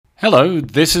Hello,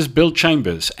 this is Bill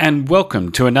Chambers, and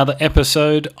welcome to another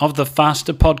episode of the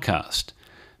Faster Podcast.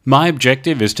 My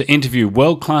objective is to interview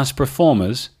world-class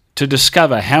performers to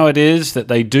discover how it is that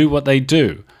they do what they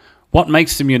do, what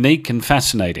makes them unique and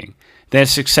fascinating, their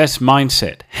success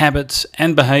mindset, habits,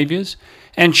 and behaviors,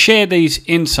 and share these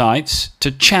insights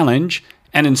to challenge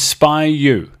and inspire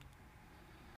you.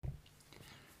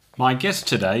 My guest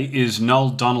today is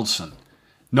Noel Donaldson.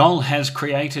 Noel has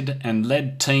created and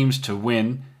led teams to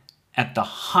win at the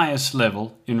highest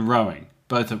level in rowing,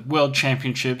 both at World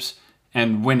Championships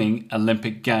and winning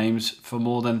Olympic Games for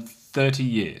more than 30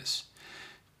 years.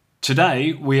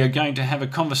 Today, we are going to have a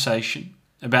conversation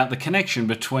about the connection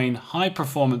between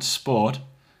high-performance sport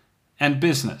and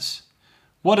business.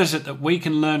 What is it that we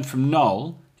can learn from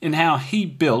Noel in how he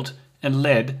built and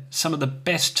led some of the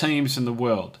best teams in the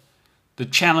world, the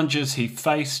challenges he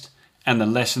faced, and the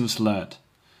lessons learnt?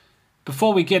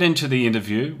 Before we get into the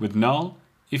interview with Noel,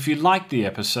 if you liked the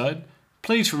episode,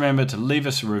 please remember to leave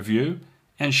us a review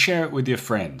and share it with your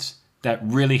friends. That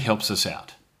really helps us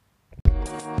out.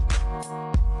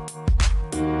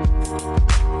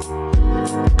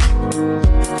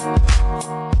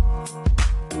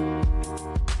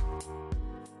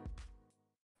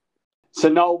 So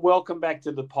Noel, welcome back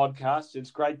to the podcast.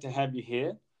 It's great to have you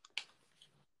here.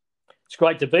 It's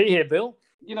great to be here, Bill.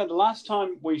 You know, the last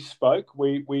time we spoke,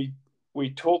 we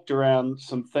talked around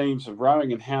some themes of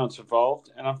rowing and how it's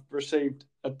evolved, and I've received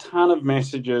a ton of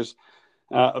messages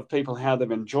of people how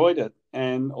they've enjoyed it,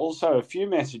 and also a few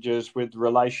messages with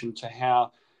relation to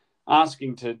how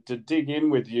asking to dig in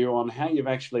with you on how you've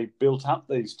actually built up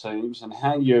these teams and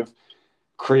how you've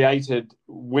created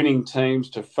winning teams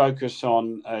to focus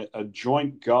on a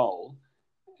joint goal.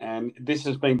 And this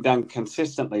has been done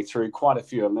consistently through quite a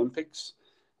few Olympics,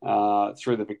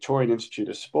 through the Victorian Institute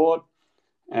of Sport,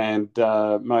 and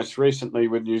most recently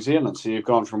with New Zealand. So you've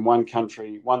gone from one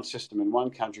country, one system in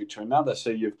one country to another. So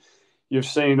you've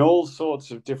seen all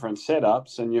sorts of different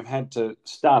setups, and you've had to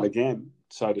start again,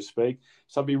 so to speak.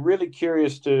 So I'd be really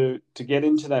curious to get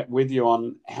into that with you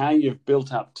on how you've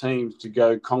built up teams to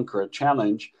go conquer a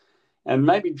challenge, and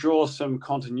maybe draw some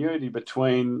continuity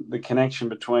between the connection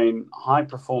between high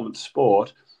performance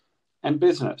sport and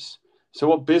business. So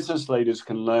what business leaders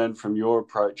can learn from your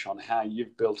approach on how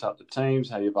you've built up the teams,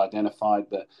 how you've identified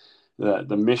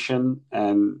the mission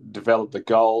and developed the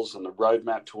goals and the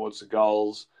roadmap towards the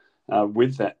goals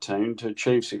with that team to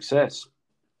achieve success.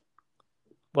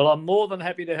 Well, I'm more than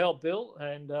happy to help, Bill,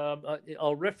 and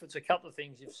I'll reference a couple of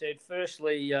things you've said.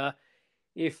 Firstly,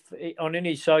 if on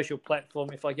any social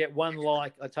platform, if I get one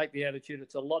like, I take the attitude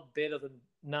it's a lot better than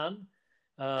none.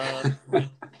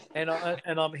 And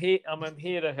I'm here. I'm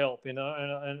here to help, you know,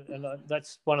 and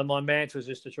that's one of my mantras,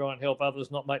 is to try and help others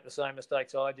not make the same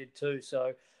mistakes I did too.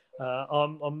 So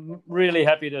I'm really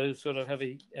happy to sort of have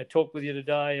a talk with you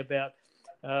today about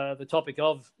the topic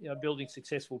of, you know, building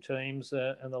successful teams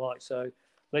and the like. So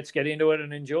let's get into it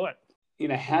and enjoy it. You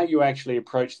know, how you actually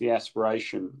approach the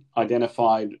aspiration,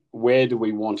 identified where do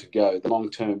we want to go, the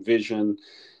long-term vision,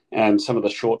 and some of the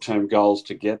short-term goals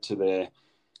to get to there.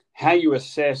 How you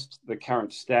assessed the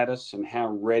current status and how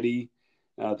ready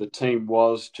the team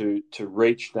was to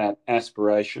reach that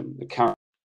aspiration, the current,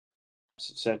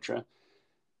 etc.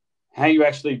 How you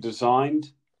actually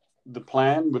designed the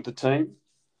plan with the team,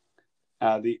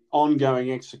 the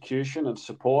ongoing execution and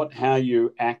support, how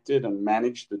you acted and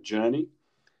managed the journey,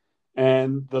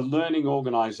 and the learning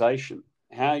organization,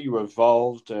 how you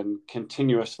evolved and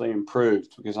continuously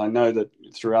improved. Because I know that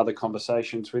through other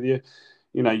conversations with you,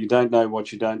 you know, you don't know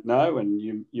what you don't know, and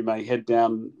you may head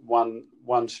down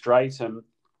one straight and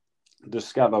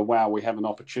discover, wow, we have an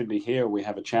opportunity here, we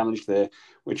have a challenge there,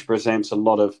 which presents a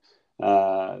lot of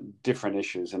different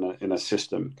issues in a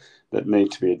system that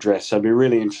need to be addressed. So I'd be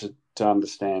really interested to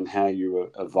understand how you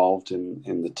evolved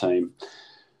in the team.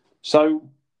 So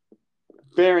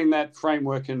bearing that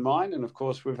framework in mind, and of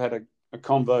course we've had a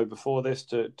convo before this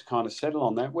to kind of settle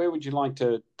on that, where would you like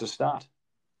to start?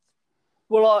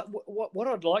 Well, what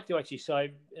I'd like to actually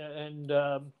say, and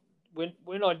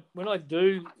when I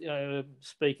do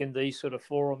speak in these sort of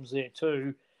forums there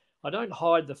too, I don't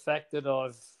hide the fact that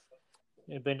I've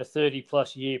been a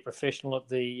 30+ year professional at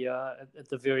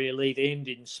the very elite end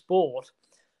in sport.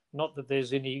 Not that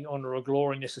there's any honour or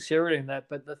glory necessarily in that,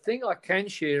 but the thing I can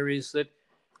share is that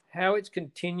how it's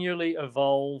continually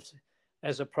evolved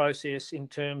as a process in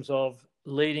terms of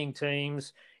leading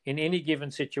teams in any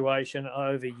given situation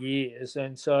over years.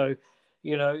 And so,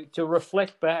 you know, to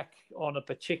reflect back on a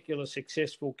particular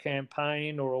successful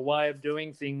campaign or a way of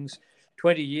doing things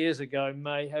 20 years ago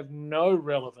may have no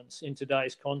relevance in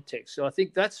today's context. So I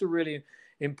think that's a really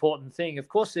important thing. Of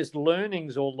course, there's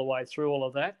learnings all the way through all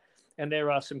of that, and there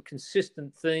are some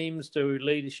consistent themes to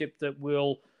leadership that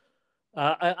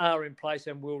are in place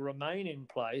and will remain in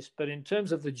place. But in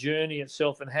terms of the journey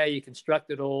itself and how you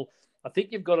construct it all, I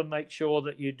think you've got to make sure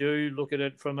that you do look at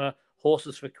it from a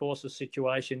horses for courses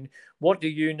situation. What do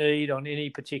you need on any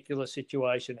particular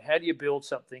situation? How do you build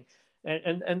something?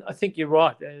 And I think you're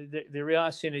right. There are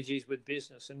synergies with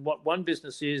business, and what one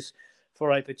business is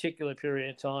for a particular period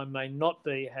of time may not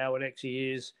be how it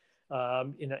actually is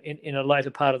in a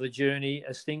later part of the journey.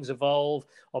 As things evolve,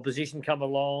 opposition come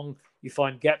along, you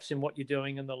find gaps in what you're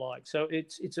doing and the like. So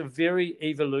it's a very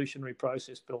evolutionary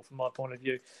process, Bill, from my point of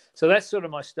view. So that's sort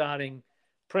of my starting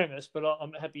premise, but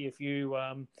I'm happy if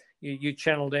you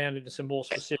channel down into some more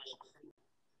specific.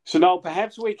 So, Noel,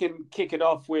 perhaps we can kick it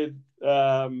off with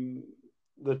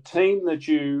the team that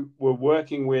you were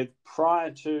working with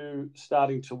prior to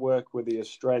starting to work with the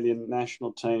Australian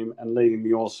national team and leading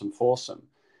the Awesome Foursome.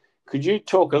 Could you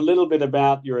talk a little bit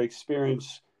about your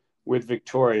experience with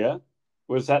Victoria?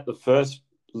 Was that the first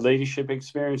leadership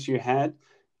experience you had?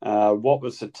 What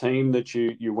was the team that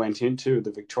you went into,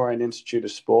 the Victorian Institute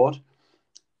of Sport?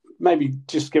 Maybe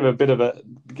just give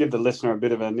the listener a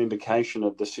bit of an indication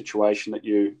of the situation that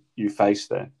you faced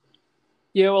there.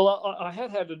 Yeah, well, I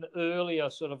had an earlier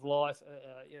sort of life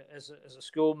as a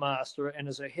schoolmaster and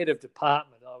as a head of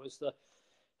department. I was the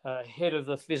head of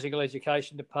the physical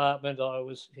education department. I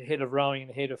was head of rowing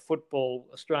and head of football,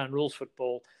 Australian rules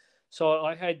football. So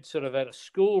I had sort of at a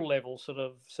school level sort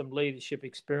of some leadership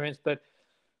experience, but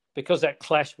because that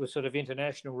clashed with sort of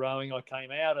international rowing, I came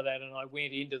out of that and I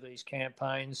went into these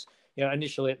campaigns,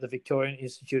 initially at the Victorian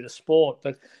Institute of Sport.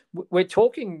 But we're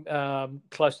talking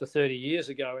close to 30 years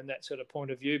ago in that sort of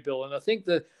point of view, Bill. And I think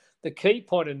the key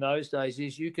point in those days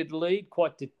is you could lead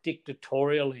quite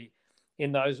dictatorially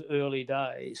in those early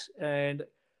days. And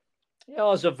I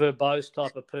was a verbose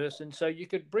type of person, so you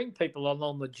could bring people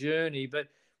along the journey, but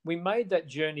we made that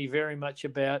journey very much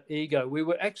about ego. We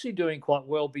were actually doing quite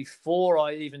well before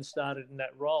I even started in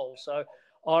that role. So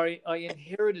I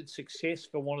inherited success,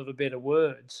 for want of a better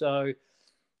word. So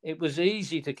it was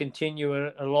easy to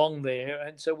continue along there.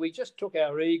 And so we just took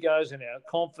our egos and our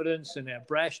confidence and our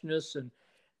brashness. And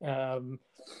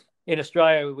in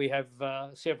Australia, we have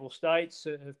several states,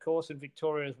 of course, and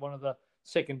Victoria is one of the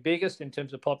second biggest in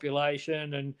terms of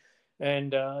population and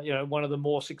one of the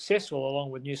more successful,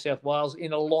 along with New South Wales,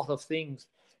 in a lot of things.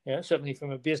 Certainly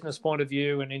from a business point of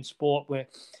view, and in sport,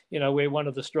 we're one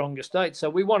of the strongest states. So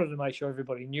we wanted to make sure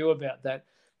everybody knew about that.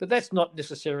 But that's not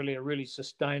necessarily a really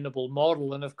sustainable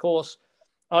model. And of course,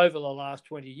 over the last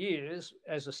 20 years,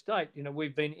 as a state,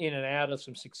 we've been in and out of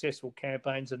some successful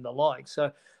campaigns and the like.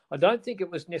 So I don't think it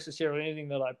was necessarily anything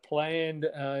that I planned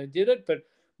did it, but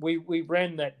we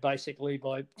ran that basically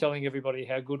by telling everybody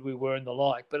how good we were and the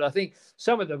like. But I think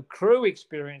some of the crew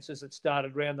experiences that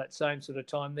started around that same sort of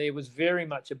time there was very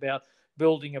much about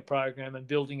building a program and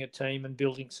building a team and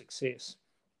building success.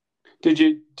 Did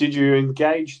you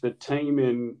engage the team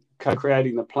in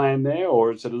co-creating the plan there,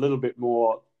 or is it a little bit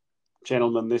more,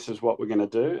 gentlemen, this is what we're going to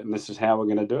do and this is how we're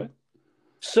going to do it?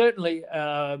 Certainly,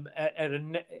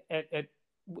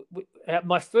 at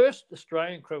my first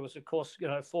Australian crew was, of course,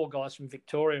 4 guys from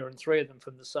Victoria and 3 of them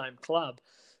from the same club.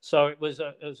 So it was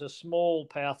a small,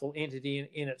 powerful entity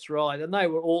in its right, and they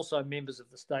were also members of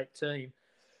the state team.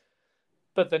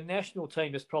 But the national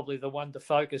team is probably the one to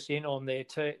focus in on there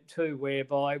too,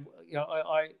 whereby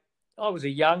I was a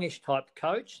youngish type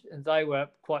coach, and they were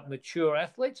quite mature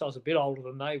athletes. I was a bit older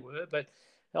than they were, but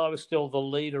I was still the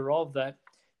leader of that.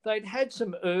 They'd had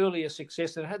some earlier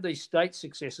success and had these state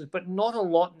successes, but not a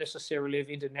lot necessarily of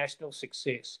international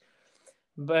success.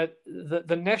 But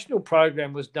the national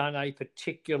program was done a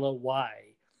particular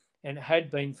way, and had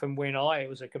been from when I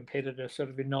was a competitor, sort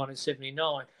of in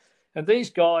 1979. And these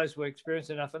guys were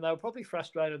experienced enough, and they were probably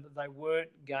frustrated that they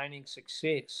weren't gaining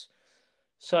success.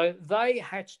 So they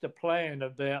hatched a plan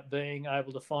about being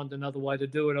able to find another way to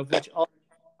do it, of which I was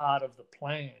part of the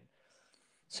plan.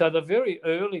 So the very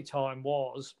early time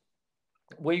was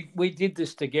we did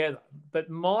this together. But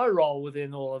my role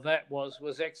within all of that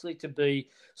was actually to be,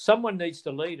 someone needs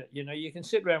to lead it. You can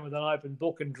sit around with an open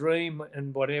book and dream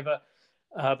and whatever,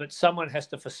 but someone has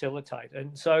to facilitate.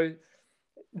 And so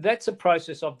that's a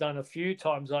process I've done a few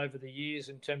times over the years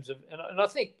in terms of, and I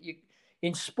think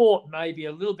in sport, maybe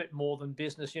a little bit more than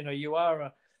business, you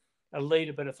are a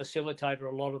leader, but a facilitator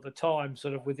a lot of the time,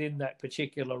 sort of within that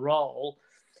particular role.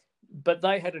 But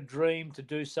they had a dream to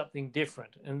do something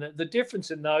different. And the difference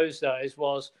in those days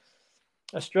was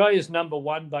Australia's number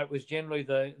one boat was generally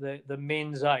the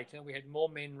men's 8. And we had more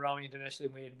men rowing internationally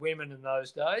than we had women in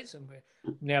those days, and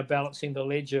we're now balancing the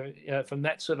ledger from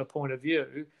that sort of point of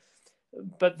view.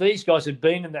 But these guys had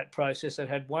been in that process. They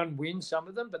had one win, some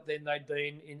of them, but then they'd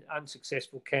been in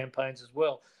unsuccessful campaigns as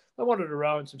well. They wanted to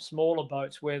row in some smaller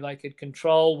boats where they could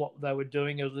control what they were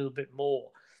doing a little bit more.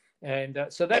 And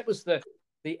so that was the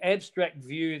abstract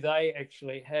view they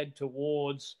actually had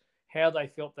towards how they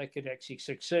felt they could actually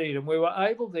succeed. And we were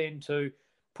able then to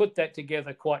put that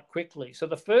together quite quickly. So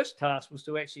the first task was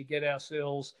to actually get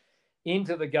ourselves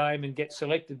into the game and get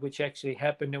selected, which actually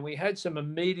happened. And we had some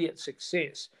immediate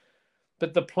success.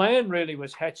 But the plan really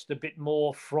was hatched a bit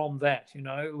more from that.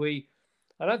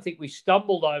 I don't think we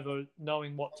stumbled over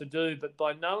knowing what to do, but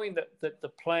by knowing that the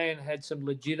plan had some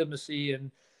legitimacy and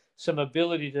some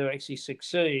ability to actually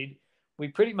succeed, we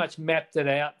pretty much mapped it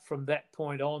out from that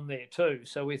point on there too.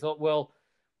 So we thought, well,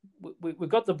 we've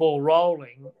got the ball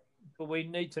rolling, but we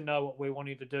need to know what we're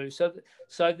wanting to do. So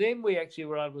then we actually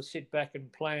were able to sit back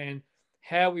and plan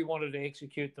how we wanted to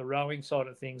execute the rowing side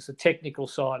of things, the technical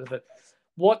side of it.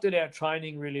 What did our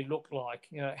training really look like?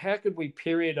 How could we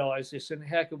periodize this, and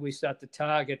how could we start to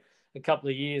target a couple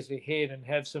of years ahead and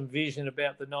have some vision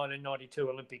about the 1992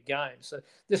 Olympic Games? So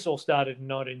this all started in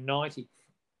 1990.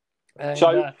 And,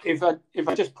 so if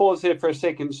I just pause there for a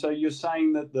second, so you're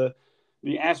saying that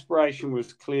the aspiration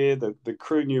was clear, the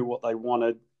crew knew what they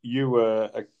wanted, you were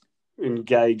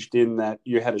engaged in that,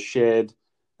 you had a shared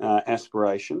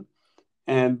aspiration,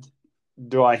 and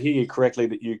do I hear you correctly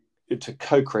that it's a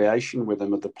co-creation with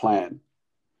them of the plan?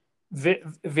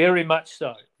 Very much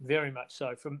so,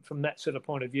 from that sort of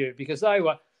point of view, because they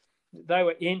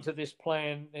were into this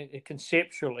plan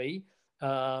conceptually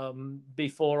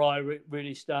before I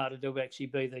really started to actually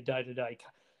be the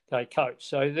day-to-day coach.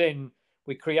 So then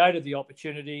we created the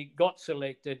opportunity, got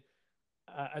selected,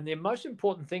 and the most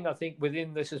important thing I think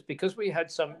within this is because we had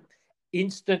some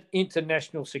instant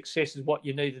international success is what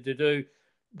you needed to do.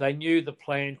 They knew the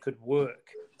plan could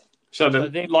work. So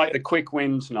then, like the quick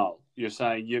wins, Noel, you're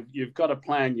saying you've got a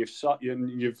plan.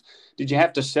 Did you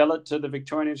have to sell it to the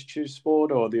Victorian Institute of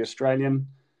Sport or the Australian?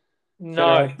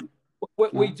 No,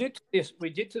 we did this. We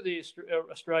did to the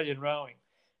Australian rowing,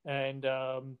 and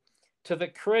to the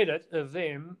credit of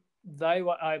them, they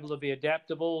were able to be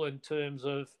adaptable in terms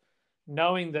of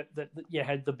knowing that you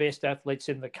had the best athletes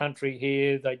in the country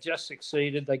here. They just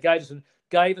succeeded. They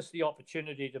gave us the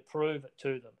opportunity to prove it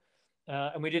to them.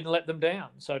 And we didn't let them down,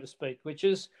 so to speak, which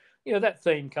is, that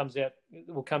theme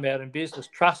will come out in business.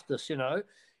 Trust us,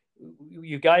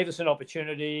 you gave us an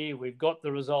opportunity. We've got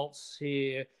the results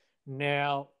here.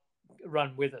 Now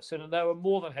run with us. And they were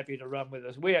more than happy to run with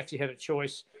us. We actually had a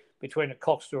choice between a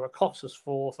Cox or a Cox's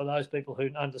 4 for those people who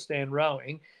understand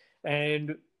rowing.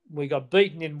 And we got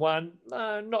beaten in one,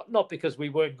 not because we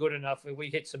weren't good enough. We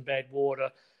hit some bad water.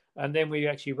 And then we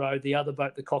actually rowed the other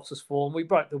boat, the Cox's 4, and we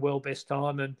broke the world best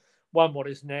time and won what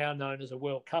is now known as a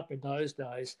World Cup in those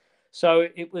days. So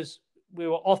we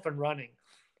were off and running,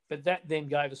 but that then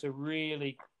gave us a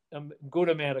really good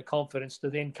amount of confidence to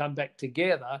then come back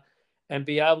together and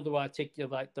be able to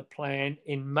articulate the plan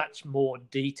in much more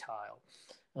detail.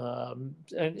 So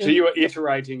you were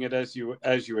iterating it as you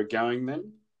were going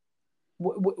then?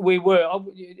 We were.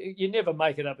 You never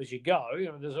make it up as you go.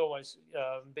 There's always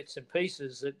bits and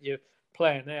pieces that you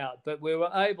plan out, but we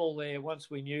were able there once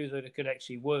we knew that it could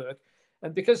actually work.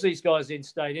 And because these guys then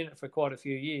stayed in it for quite a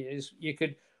few years, you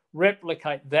could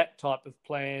replicate that type of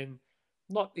plan,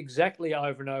 not exactly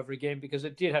over and over again, because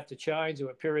it did have to change. There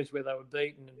were periods where they were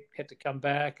beaten and had to come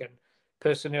back, and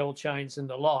personnel change and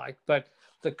the like. But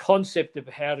the concept of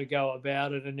how to go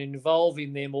about it and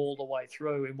involving them all the way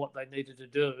through in what they needed to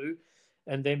do,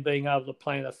 and then being able to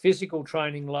plan a physical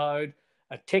training load,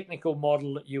 a technical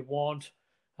model that you want,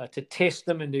 to test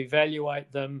them and to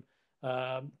evaluate them,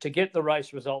 to get the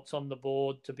race results on the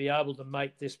board, to be able to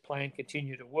make this plan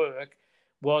continue to work,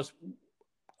 was,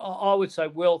 I would say,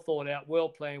 well thought out, well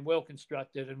planned, well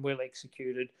constructed, and well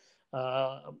executed.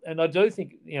 And I do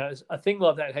think, a thing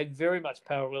like that had very much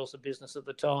parallels to business at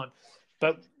the time.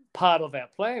 But part of our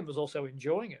plan was also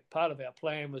enjoying it. Part of our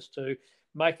plan was to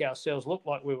make ourselves look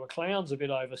like we were clowns a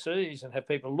bit overseas and have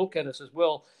people look at us as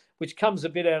well, which comes a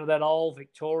bit out of that old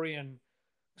Victorian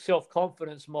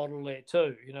self-confidence model there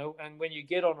too, and when you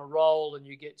get on a roll and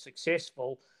you get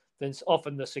successful, then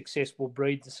often the success will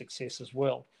breed the success as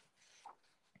well.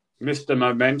 Mr.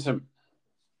 Momentum.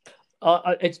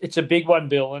 It's a big one,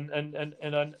 Bill, and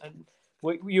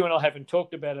you and I haven't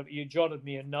talked about it, but you jotted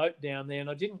me a note down there, and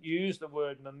I didn't use the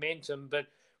word momentum, but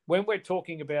when we're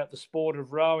talking about the sport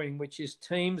of rowing, which is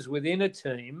teams within a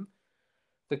team,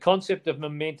 the concept of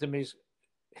momentum is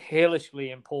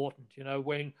hellishly important. You know,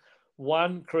 when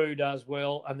one crew does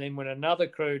well, and then when another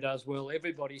crew does well,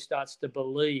 everybody starts to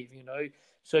believe, you know.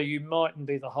 So you mightn't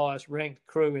be the highest ranked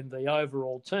crew in the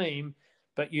overall team,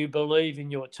 but you believe in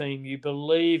your team. You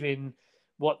believe in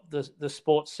what the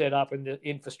sport's set up and the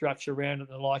infrastructure around it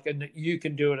and the like, and that you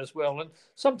can do it as well. And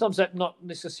sometimes that's not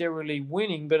necessarily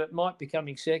winning, but it might be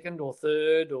coming second or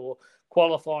third or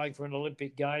qualifying for an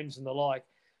Olympic Games and the like.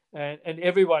 And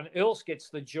everyone else gets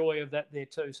the joy of that there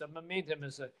too. So momentum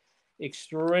is a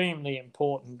extremely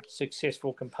important,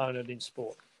 successful component in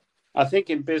sport. I think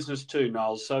in business too,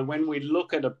 Noel. So when we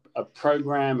look at a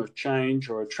program of change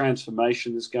or a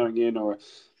transformation that's going in, or a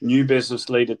new business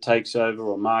leader takes over,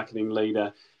 or marketing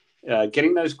leader,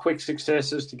 getting those quick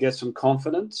successes to get some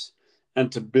confidence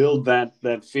and to build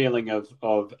that feeling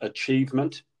of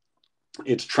achievement.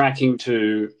 It's tracking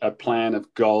to a plan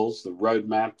of goals, the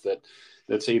roadmap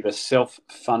that's either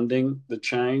self-funding the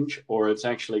change, or it's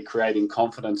actually creating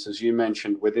confidence, as you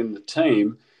mentioned, within the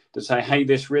team to say, hey,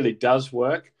 this really does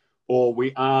work, or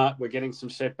we're getting some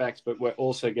setbacks, but we're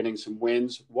also getting some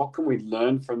wins. What can we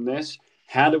learn from this?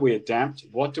 How do we adapt?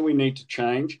 What do we need to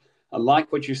change? I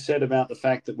like what you said about the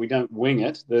fact that we don't wing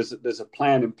it. There's a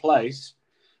plan in place,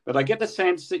 but I get the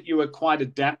sense that you are quite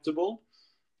adaptable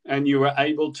and you were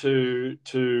able to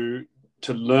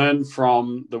learn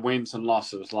from the wins and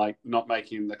losses, like not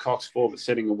making the Cox Four, but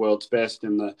setting the world's best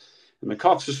in the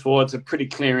Cox's Four. It's a pretty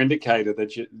clear indicator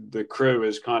that the crew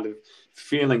is kind of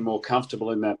feeling more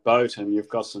comfortable in that boat, and you've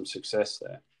got some success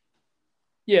there.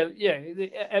 Yeah,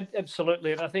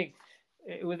 absolutely. And I think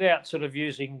without sort of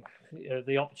using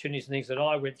the opportunities and things that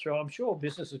I went through, I'm sure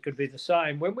businesses could be the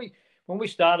same. When we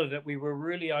started it, we were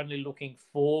really only looking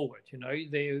forward. You know,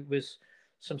 there was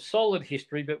some solid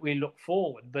history, but we look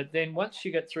forward. But then once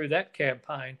you get through that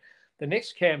campaign, the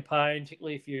next campaign,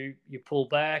 particularly if you pull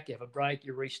back, you have a break,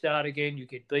 you restart again, you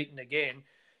get beaten again,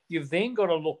 you've then got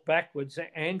to look backwards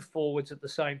and forwards at the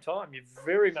same time. You've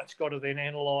very much got to then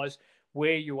analyse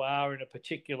where you are in a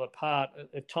particular part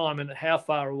of time and how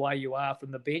far away you are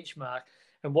from the benchmark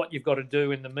and what you've got to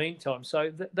do in the meantime.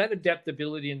 So that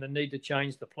adaptability and the need to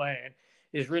change the plan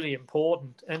is really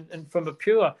important. And from a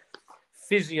pure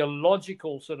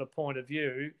physiological sort of point of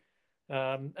view,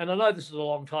 and I know this is a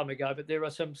long time ago, but there are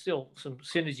still some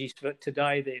synergies for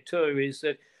today there too, is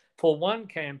that for one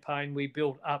campaign we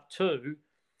built up to,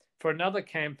 for another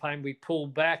campaign we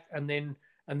pulled back and then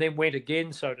went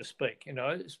again, so to speak, you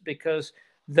know, because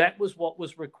that was what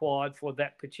was required for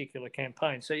that particular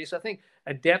campaign. So yes, I think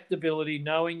adaptability,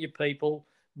 knowing your people,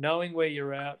 knowing where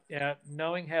you're at,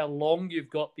 knowing how long you've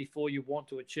got before you want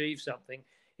to achieve something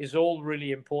is all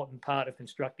really important part of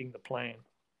constructing the plan.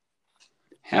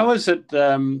 How is it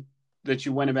that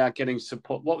you went about getting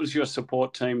support? What was your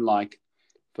support team like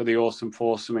for the Awesome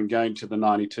Foursome and going to the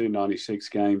 92, 96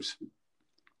 games?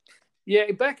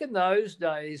 Yeah, back in those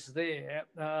days there,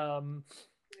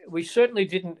 we certainly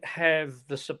didn't have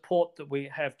the support that we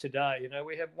have today. You know,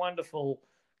 we have wonderful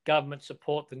government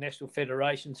support. The National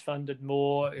Federation's funded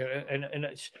more, and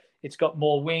it's got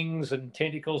more wings and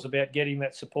tentacles about getting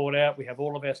that support out. We have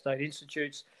all of our state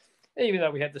institutes, even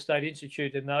though we had the state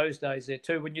institute in those days there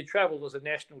too. When you travel as a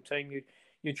national team,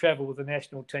 you travel with the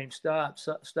national team staff.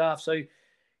 So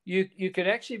you could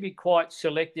actually be quite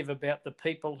selective about the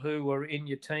people who were in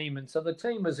your team. And so the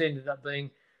team ended up being,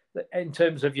 in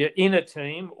terms of your inner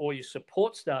team or your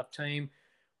support staff team,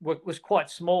 was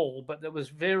quite small, but it was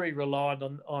very reliant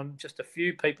on just a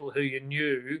few people who you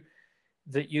knew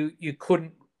that you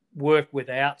couldn't work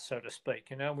without, so to speak.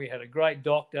 You know, we had a great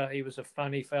doctor. He was a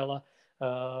funny fella.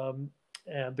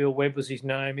 Bill Webb was his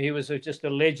name. He was just a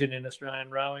legend in Australian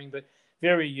rowing, but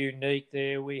very unique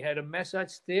there. We had a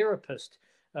massage therapist,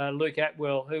 Luke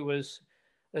Atwell, who was,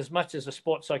 as much as a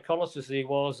sports psychologist as he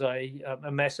was,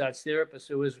 a massage therapist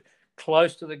who was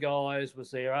close to the guys, was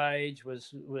their age,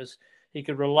 was he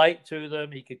could relate to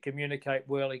them, he could communicate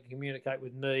well, he could communicate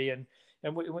with me, and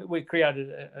we created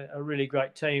a really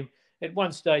great team. At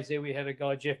one stage there, we had a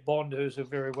guy, Jeff Bond, who's a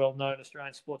very well-known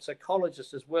Australian sports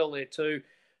psychologist as well there too,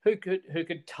 who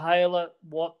could tailor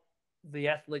what the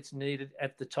athletes needed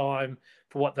at the time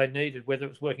for what they needed, whether it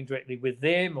was working directly with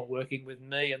them or working with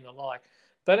me and the like.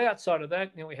 But outside of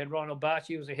that, we had Ronald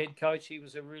Barchi, who was a head coach. He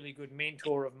was a really good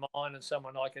mentor of mine and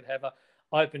someone I could have an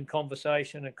open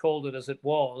conversation and called it as it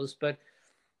was. But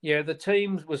yeah, the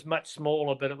team was much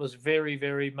smaller, but it was very,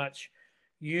 very much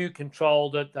you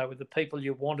controlled it. They were the people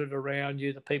you wanted around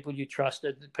you, the people you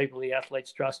trusted, the people the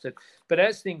athletes trusted. But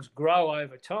as things grow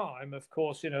over time, of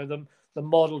course, the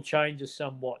model changes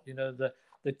somewhat.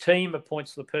 The team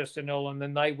appoints the personnel and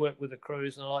then they work with the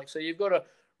crews and the like. So you've got to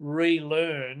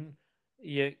relearn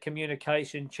your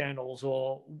communication channels,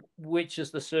 or which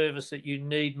is the service that you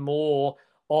need more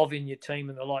of in your team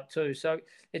and the like too. So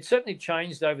it's certainly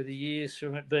changed over the years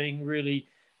from it being really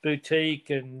boutique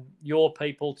and your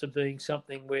people to being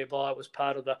something whereby it was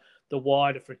part of the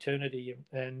wider fraternity.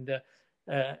 And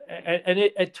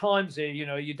at times there,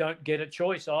 you don't get a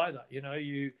choice either.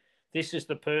 This is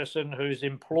the person who's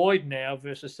employed now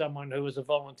versus someone who was a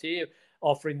volunteer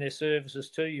offering their services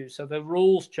to you. So the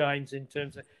rules change in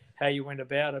terms of how you went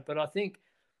about it. But I think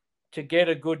to get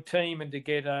a good team and to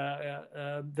get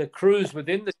the crews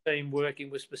within the team working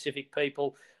with specific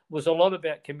people was a lot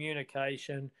about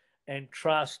communication and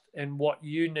trust and what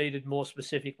you needed more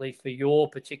specifically for your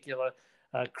particular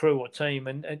crew or team.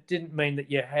 And it didn't mean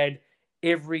that you had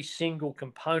every single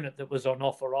component that was on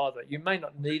offer either. You may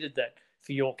not needed that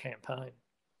for your campaign.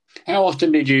 How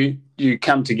often did you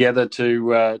come together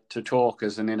to talk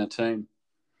as an inner team?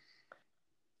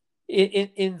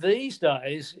 In these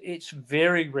days, it's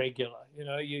very regular.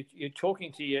 You're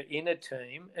talking to your inner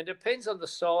team. It depends on the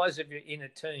size of your inner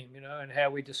team, and how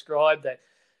we describe that.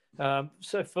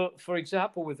 So, for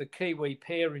example, with the Kiwi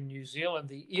pair in New Zealand,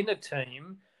 the inner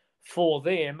team for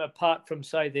them, apart from,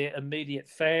 say, their immediate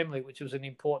family, which was an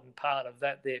important part of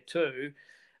that there too,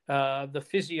 the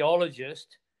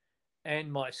physiologist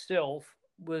and myself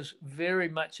was very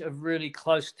much a really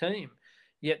close team.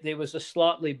 Yet there was a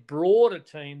slightly broader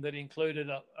team that included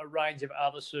a range of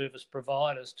other service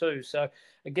providers too. So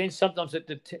again, sometimes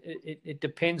it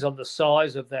depends on the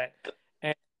size of that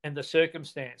and the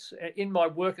circumstance. In my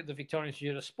work at the Victorian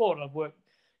Institute of Sport, I've worked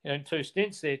in 2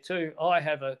 stints there too. I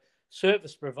have a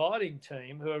service providing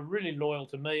team who are really loyal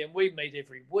to me, and we meet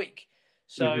every week.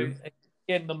 So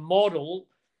again, the model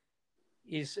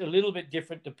is a little bit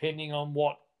different depending on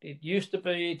what it used to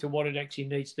be to what it actually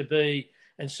needs to be.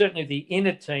 And certainly the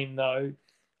inner team, though,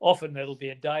 often that'll be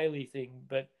a daily thing,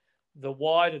 but the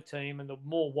wider team, and the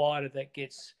more wider that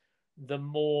gets, the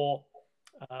more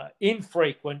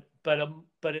infrequent,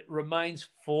 but it remains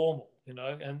formal,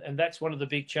 and that's one of the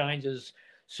big changes,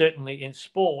 certainly in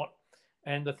sport.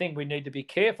 And the thing we need to be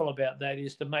careful about that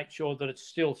is to make sure that it's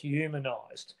still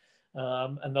humanised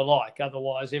and the like.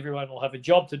 Otherwise, everyone will have a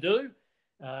job to do.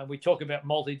 We talk about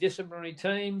multidisciplinary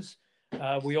teams.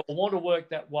 We all want to work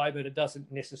that way, but it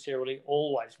doesn't necessarily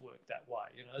always work that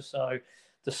way, So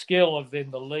the skill of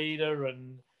then the leader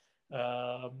and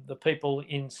the people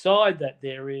inside that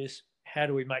there is, how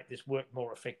do we make this work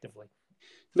more effectively?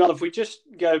 Now, if we just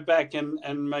go back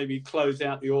and maybe close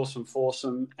out the Awesome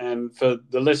Foursome, and for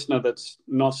the listener that's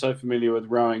not so familiar with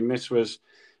rowing, this was,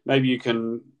 maybe you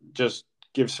can just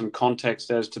give some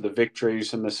context as to the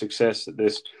victories and the success that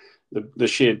the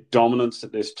sheer dominance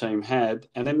that this team had,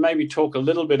 and then maybe talk a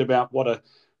little bit about what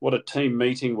a team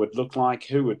meeting would look like,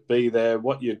 who would be there,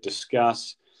 what you'd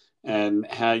discuss, and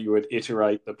how you would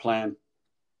iterate the plan.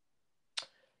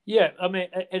 Yeah, I mean,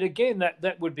 and again,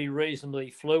 that would be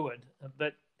reasonably fluid,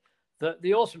 but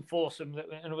the Awesome Foursome,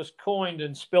 and it was coined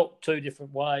and spelt 2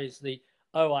 different ways. The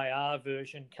OAR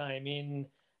version came in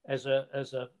as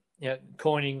a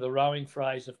coining the rowing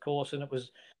phrase, of course, and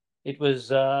it was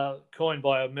coined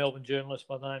by a Melbourne journalist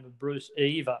by the name of Bruce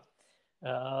Eva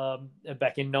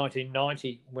back in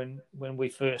 1990 when we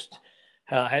first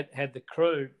had the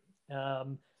crew.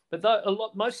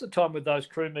 But most of the time with those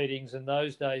crew meetings in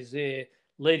those days there,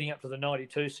 leading up to the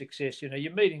 92 success,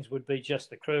 your meetings would be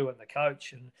just the crew and the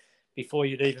coach, and before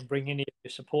you'd even bring any of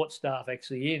your support staff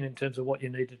actually in terms of what you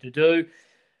needed to do.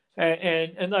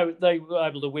 And they were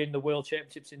able to win the World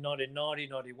Championships in 1990,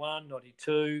 91,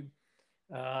 92,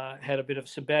 had a bit of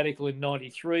sabbatical in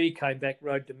 93, came back,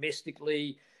 rode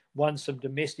domestically, won some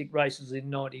domestic races in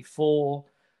 94,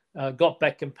 got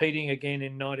back competing again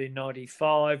in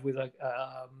 1995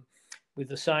 with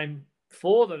the same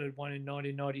 4 that had won in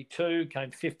 1992,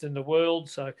 came 5th in the world.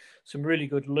 So some really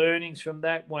good learnings from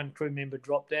that. One crew member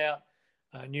dropped out,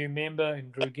 a new member, and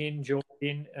Drew Ginn joined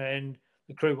in, and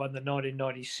the crew won the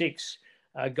 1996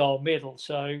 gold medal.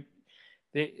 So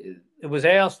it was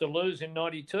ours to lose in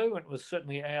 92, and it was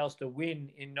certainly ours to win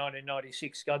in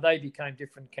 1996. So they became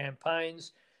different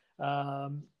campaigns.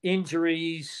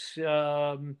 Injuries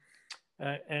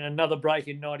and another break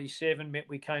in 97 meant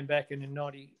we came back, and in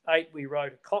 98 we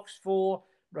rode a Cox 4,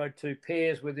 rode 2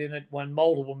 pairs within it, won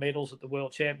multiple medals at the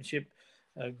World Championship,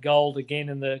 gold again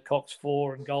in the Cox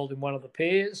 4 and gold in one of the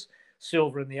pairs,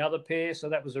 silver in the other pair. So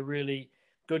that was a really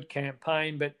good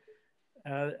campaign. But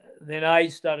then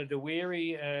age started to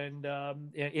weary, and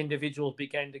individuals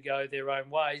began to go their own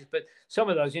ways. But some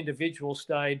of those individuals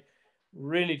stayed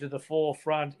really to the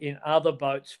forefront in other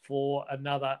boats for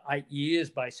another 8 years,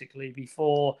 basically,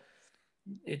 before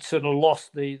it sort of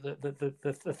lost the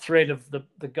thread of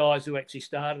the guys who actually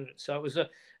started it. So it was a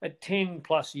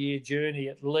 10+ year journey,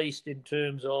 at least, in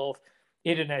terms of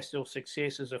international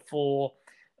success as a four,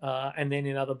 and then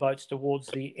in other boats towards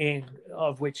the end,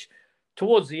 of which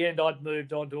towards the end I'd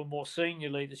moved on to a more senior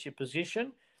leadership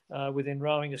position within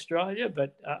Rowing Australia.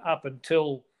 But up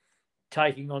until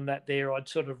taking on that there, I'd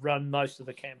sort of run most of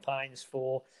the campaigns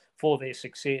for their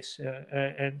success,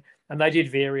 and they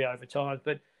did vary over time.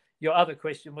 But your other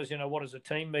question was, what does a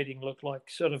team meeting look like?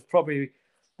 Sort of probably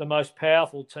the most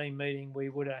powerful team meeting we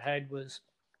would have had was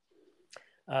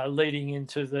leading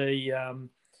into the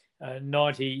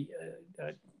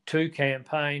 92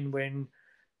 campaign, when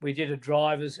we did a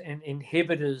drivers and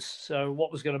inhibitors. So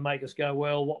what was going to make us go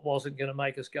well, what wasn't going to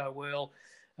make us go well.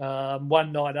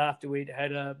 One night after we'd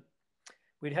had a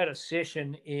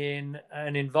session in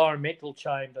an environmental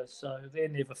chamber, so they're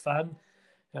never fun.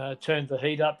 Turned the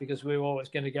heat up because we were always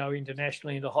going to go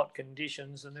internationally into hot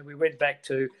conditions. And then we went back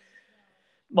to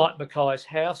Mike Mackay's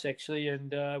house, actually,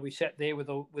 and we sat there with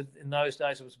in those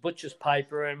days it was butcher's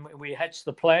paper, and we hatched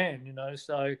the plan,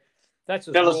 So that's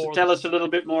tell us a little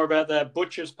bit more about that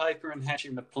butcher's paper and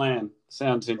hatching the plan.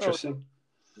 Sounds interesting.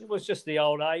 It was just the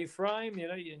old A-frame,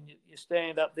 you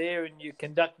stand up there and you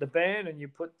conduct the band and you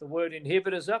put the word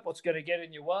inhibitors up, what's going to get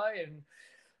in your way,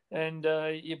 and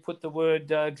you put the word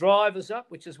drivers up,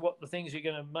 which is what the things you're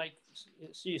going to make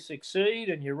you succeed,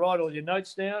 and you write all your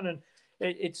notes down. And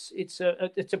it's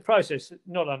a process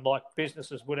not unlike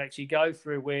businesses would actually go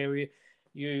through, where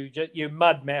you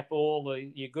mud map all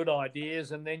your good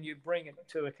ideas, and then you bring it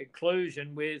to a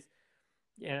conclusion with,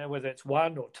 whether it's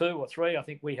one or two or three. I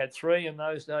think we had three in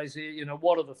those days.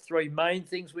 What are the three main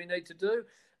things we need to do,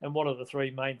 and what are the three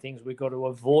main things we've got to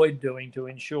avoid doing to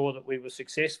ensure that we were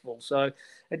successful? So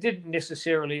it didn't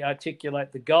necessarily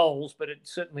articulate the goals, but it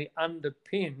certainly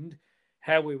underpinned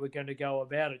how we were going to go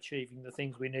about achieving the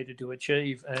things we needed to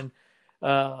achieve. And,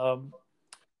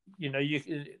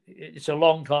 it's a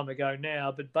long time ago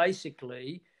now, but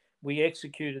basically we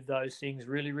executed those things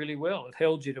really, really well. It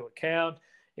held you to account.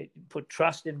 It put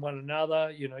trust in one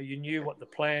another. You knew what the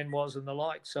plan was and the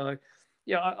like. So,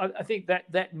 I think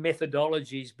that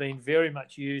methodology has been very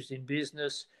much used in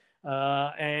business,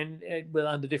 and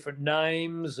under different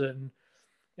names and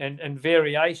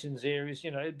variations areas.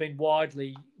 It's been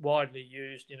widely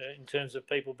used. In terms of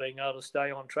people being able to stay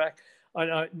on track.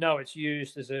 I know it's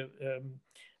used as a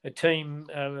team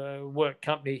work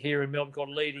company here in Melbourne called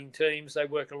Leading Teams. They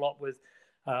work a lot with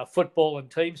football and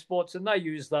team sports, and they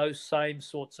use those same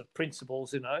sorts of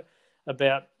principles,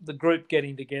 about the group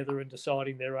getting together and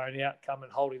deciding their own outcome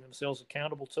and holding themselves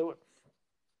accountable to it.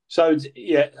 So,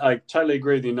 yeah, I totally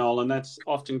agree with you, Noel, and that's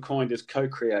often coined as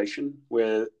co-creation,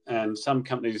 and some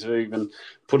companies have even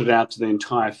put it out to the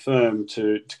entire firm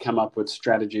to come up with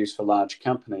strategies for large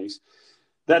companies.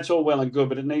 That's all well and good,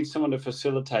 but it needs someone to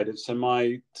facilitate it. So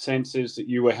my sense is that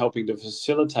you were helping to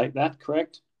facilitate that,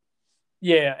 correct?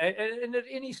 Yeah, and at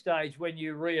any stage when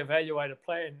you reevaluate a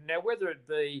plan, now whether it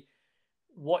be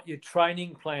what your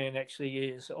training plan actually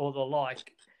is or the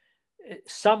like,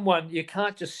 you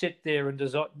can't just sit there and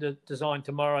design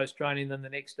tomorrow's training then the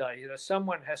next day.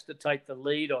 Someone has to take the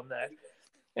lead on that,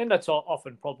 and that's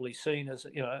often probably seen as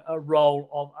a role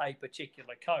of a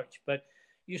particular coach. But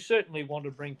you certainly want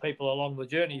to bring people along the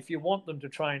journey. If you want them to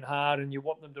train hard and you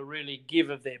want them to really give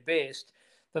of their best,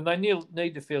 then they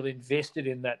need to feel invested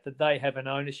in that they have an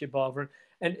ownership of it.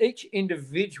 And each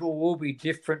individual will be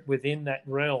different within that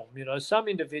realm. Some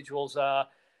individuals are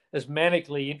as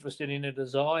manically interested in it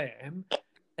as I am,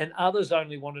 and others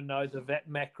only want to know that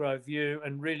macro view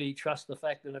and really trust the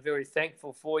fact and are very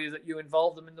thankful for you that you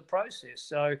involve them in the process.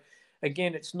 So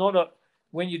again, it's not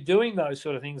when you're doing those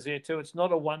sort of things there too, it's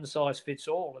not a one size fits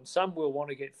all, and some will want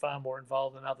to get far more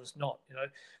involved than others not,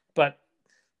 but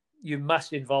you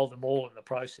must involve them all in the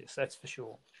process. That's for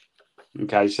sure.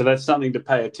 Okay, so that's something to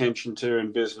pay attention to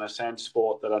in business and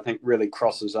sport that I think really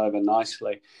crosses over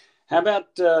nicely. How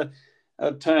about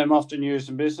a term often used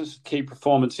in business, key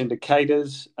performance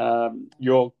indicators,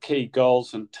 your key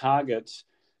goals and targets?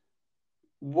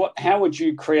 How would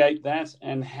you create that,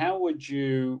 and how would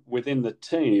you, within the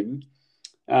team,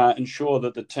 ensure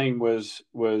that the team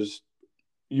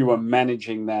you were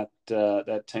managing that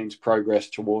team's progress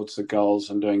towards the goals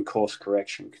and doing course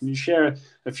correction? Can you share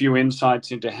a few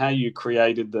insights into how you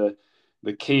created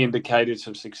the key indicators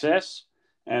of success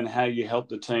and how you helped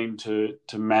the team to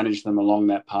manage them along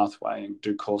that pathway and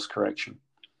do course correction?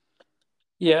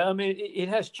 Yeah, I mean, it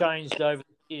has changed over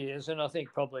the years, and I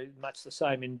think probably much the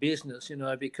same in business,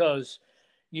 because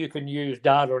you can use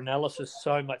data analysis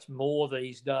so much more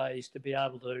these days to be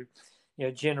able to,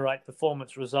 generate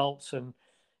performance results. And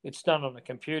it's done on a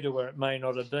computer where it may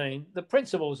not have been. The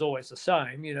principle is always the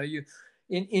same.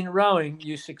 In rowing,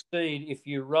 you succeed if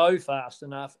you row fast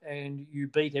enough and you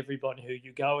beat everybody who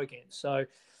you go against. So,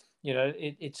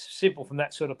 it's simple from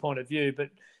that sort of point of view, but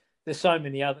there's so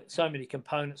many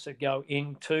components that go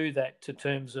into that to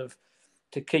terms of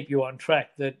to keep you on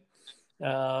track that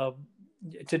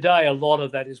today a lot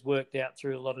of that is worked out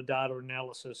through a lot of data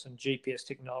analysis and GPS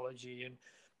technology and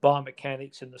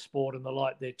biomechanics in the sport and the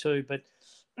like there too. But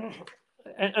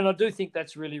and I do think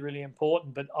that's really, really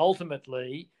important. But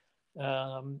ultimately,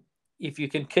 if you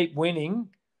can keep winning,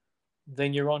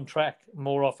 then you're on track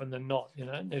more often than not.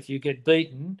 If you get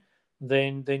beaten,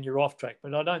 then you're off track.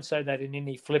 But I don't say that in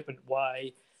any flippant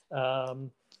way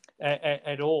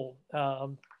at all.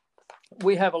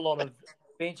 We have a lot of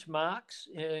benchmarks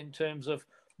in terms of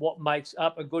what makes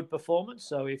up a good performance.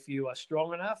 So if you are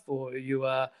strong enough or you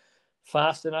are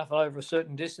fast enough over a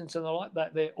certain distance and the like,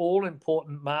 that they're all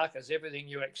important markers. Everything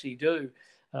you actually do,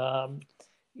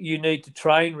 you need to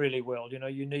train really well.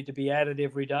 You need to be at it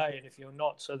every day, and if you're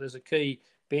not, so there's a key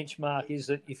benchmark is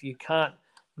that if you can't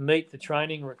meet the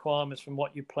training requirements from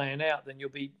what you plan out, then you'll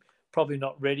be probably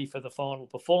not ready for the final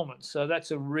performance. So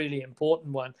that's a really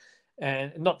important one.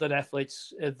 And not that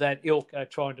athletes that ilk are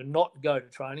trying to not go to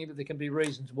training, but there can be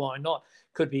reasons why not.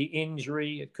 Could be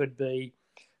injury. It could be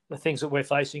the things that we're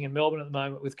facing in Melbourne at the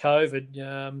moment with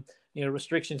COVID,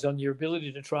 restrictions on your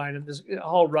ability to train. And there's a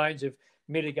whole range of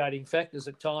mitigating factors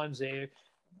at times there,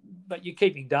 but you're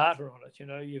keeping data on it.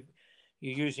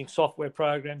 You're using software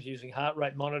programs, using heart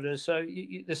rate monitors. So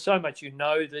there's so much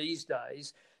these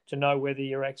days to know whether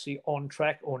you're actually on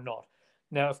track or not.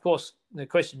 Now, of course, the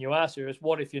question you asked here is,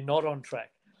 what if you're not on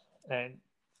track? And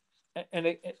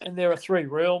there are three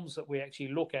realms that we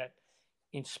actually look at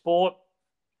in sport,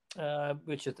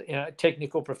 which is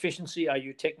technical proficiency. Are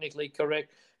you technically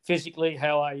correct? Physically,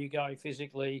 how are you going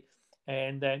physically?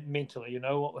 And then mentally,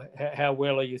 how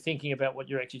well are you thinking about what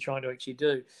you're actually trying to actually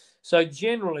do? So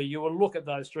generally, you will look at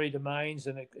those three domains,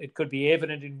 and it could be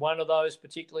evident in one of those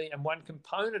particularly, and one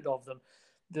component of them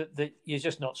that you're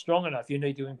just not strong enough. You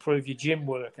need to improve your gym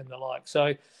work and the like.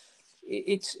 So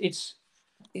it's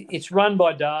run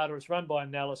by data, it's run by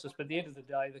analysis, but at the end of the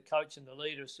day, the coach and the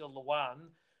leader is still the one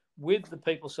with the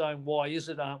people saying, why is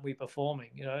it aren't we performing?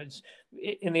 It's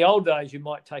in the old days, you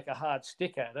might take a hard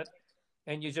stick at it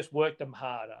and you just work them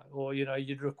harder, or,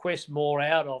 you'd request more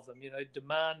out of them,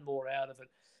 demand more out of it.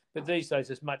 But these days,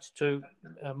 there's much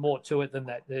more to it than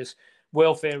that. There's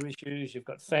welfare issues, you've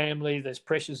got family, there's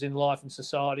pressures in life and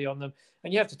society on them,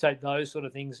 and you have to take those sort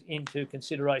of things into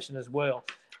consideration as well.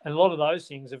 And a lot of those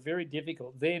things are very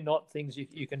difficult. They're not things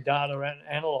you can data and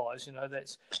analyse.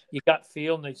 That's your gut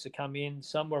feel needs to come in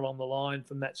somewhere along the line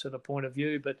from that sort of point of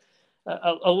view. But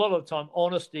a lot of the time,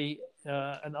 honesty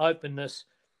and openness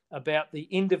about the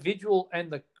individual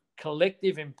and the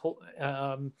collective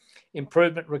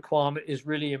improvement requirement is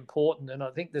really important. And I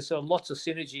think there's lots of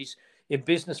synergies in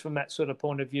business from that sort of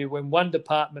point of view, when one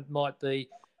department might be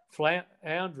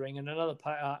floundering and another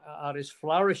part is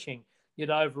flourishing,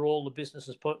 overall the business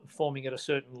is performing at a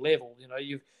certain level.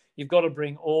 You've got to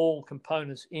bring all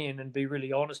components in and be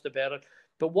really honest about it.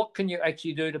 But what can you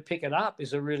actually do to pick it up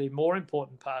is a really more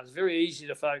important part. It's very easy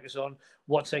to focus on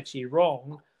what's actually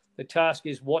wrong. The task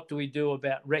is, what do we do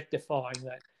about rectifying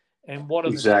that? And what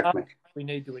are the tasks we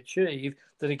need to achieve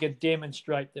that it can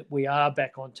demonstrate that we are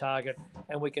back on target,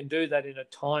 and we can do that in a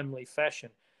timely fashion.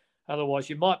 Otherwise,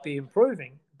 you might be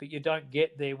improving, but you don't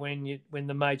get there when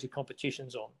the major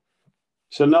competition's on.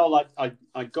 So, Noel,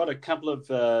 I got a couple of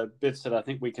bits that I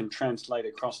think we can translate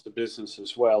across the business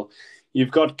as well.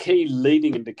 You've got key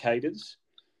leading indicators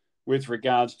with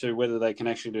regards to whether they can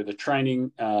actually do the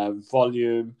training,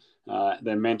 volume,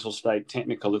 their mental state,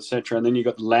 technical, etc. And then you've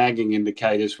got lagging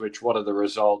indicators, which what are the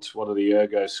results, what are the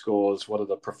ergo scores, what are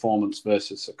the performance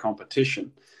versus the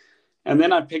competition. And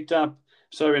then I picked up,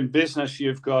 so in business,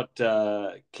 you've got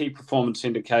key performance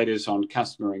indicators on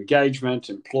customer engagement,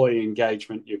 employee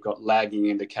engagement. You've got lagging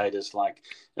indicators like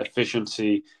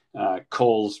efficiency,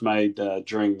 calls made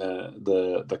during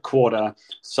the quarter,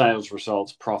 sales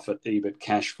results, profit, EBIT,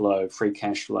 cash flow, free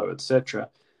cash flow, etc.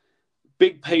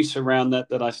 Big piece around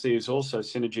that I see is also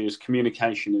synergy is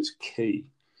communication is key.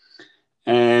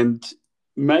 And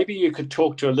maybe you could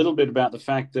talk to a little bit about the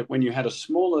fact that when you had a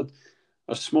smaller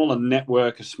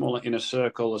network, a smaller inner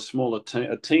circle,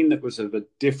 a team that was of a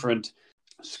different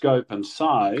scope and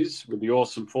size with the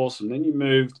Awesome Foursome, then you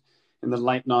moved in the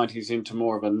late 90s into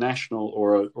more of a national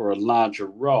or a larger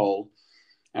role,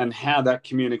 and how that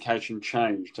communication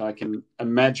changed. I can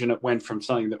imagine it went from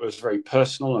something that was very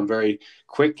personal and very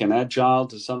quick and agile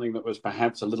to something that was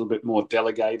perhaps a little bit more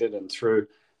delegated and through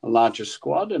a larger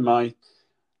squad. Am I?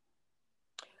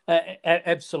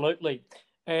 Absolutely.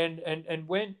 And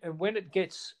when it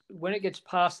gets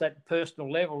past that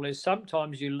personal level, is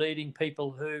sometimes you're leading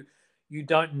people who you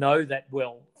don't know that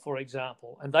well, for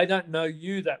example, and they don't know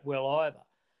you that well either.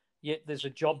 Yet there's a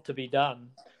job to be done.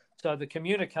 So the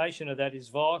communication of that is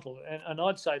vital. And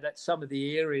I'd say that's some of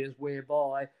the areas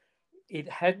whereby it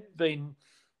hadn't been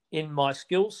in my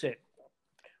skill set.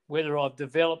 Whether I've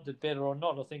developed it better or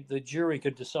not, I think the jury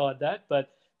could decide that. But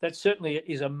that certainly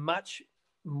is a much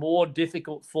more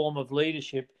difficult form of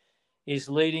leadership, is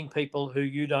leading people who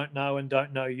you don't know and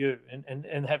don't know you,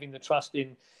 and having the trust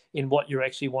in what you're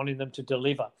actually wanting them to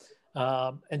deliver.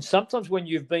 And sometimes when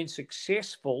you've been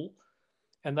successful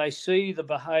and they see the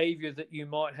behaviour that you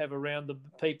might have around the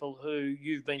people who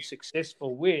you've been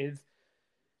successful with,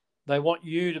 they want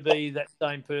you to be that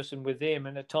same person with them,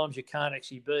 and at times you can't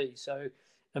actually be. So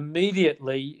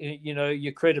immediately,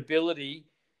 your credibility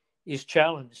is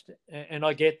challenged, and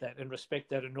I get that and respect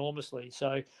that enormously.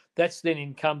 So that's then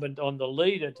incumbent on the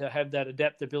leader to have that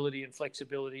adaptability and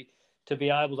flexibility to be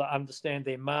able to understand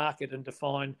their market and to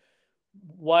find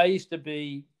ways to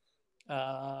be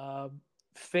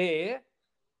fair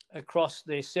across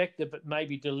their sector, but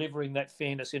maybe delivering that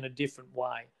fairness in a different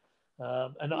way.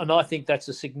 And I think that's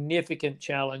a significant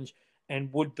challenge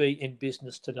and would be in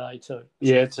business today too.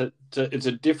 Yeah, it's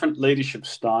a different leadership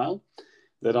style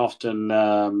that often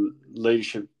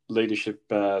leadership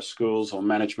schools or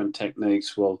management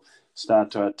techniques will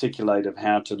start to articulate of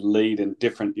how to lead in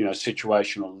different,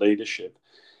 situational leadership.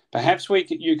 Perhaps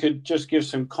you could just give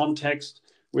some context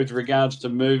with regards to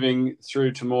moving through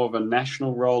to more of a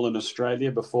national role in Australia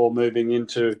before moving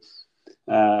into,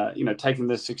 taking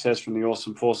the success from the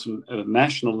Awesome Foursome at a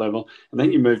national level, and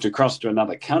then you moved across to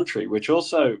another country, which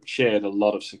also shared a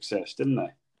lot of success, didn't they?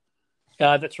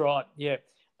 That's right. Yeah.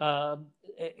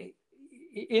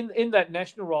 In that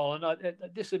national role, and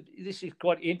this is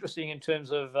quite interesting in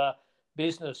terms of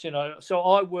business. So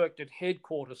I worked at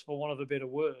headquarters, for want of a better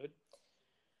word,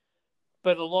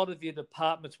 but a lot of the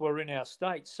departments were in our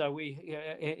states. So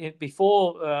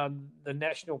before the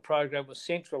national program was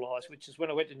centralised, which is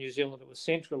when I went to New Zealand, it was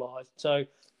centralised. So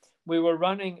we were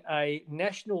running a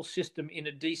national system in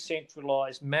a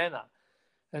decentralised manner.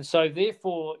 And so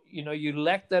therefore, you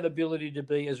lack that ability to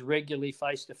be as regularly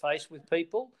face-to-face with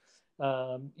people.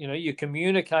 You're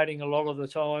communicating a lot of the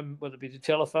time, whether it be the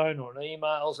telephone or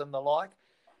emails and the like.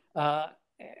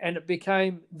 And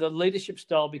the leadership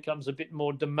style becomes a bit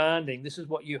more demanding. This is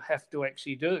what you have to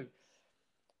actually do.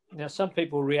 Now, some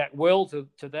people react well to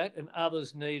that, and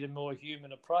others need a more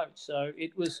human approach. So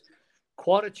it was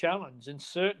quite a challenge. And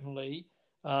certainly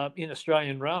in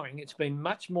Australian rowing, it's been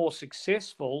much more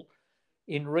successful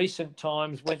in recent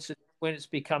times when it's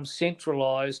become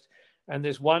centralised and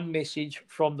there's one message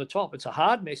from the top. It's a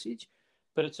hard message,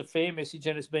 but it's a fair message,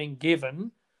 and it's being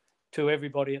given to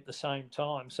everybody at the same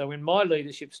time. So in my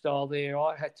leadership style there,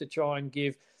 I had to try and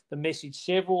give the message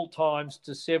several times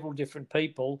to several different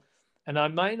people, and I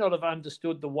may not have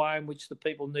understood the way in which the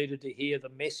people needed to hear the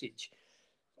message.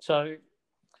 So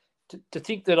to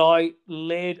think that I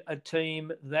led a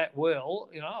team that well,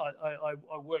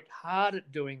 I worked hard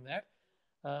at doing that.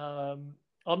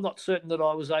 I'm not certain that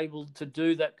I was able to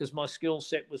do that because my skill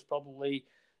set was probably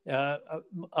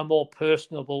a more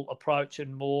personable approach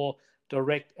and more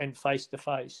direct and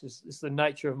face-to-face is the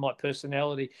nature of my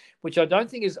personality, which I don't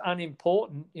think is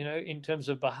unimportant, in terms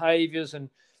of behaviours and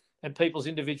people's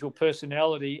individual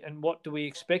personality and what do we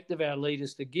expect of our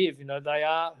leaders to give. They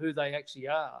are who they actually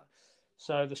are.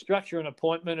 So the structure and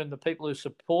appointment and the people who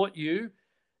support you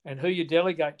and who you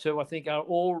delegate to, I think, are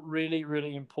all really,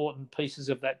 really important pieces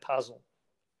of that puzzle.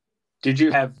 Did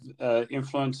you have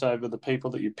influence over the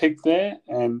people that you picked there?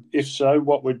 And if so,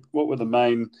 what were the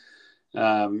main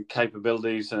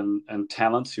capabilities and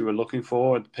talents you were looking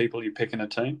for with the people you pick in a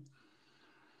team?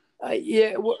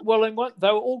 They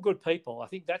were all good people. I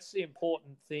think that's the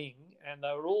important thing. And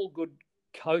they were all good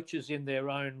coaches in their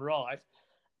own right.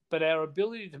 But our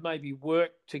ability to maybe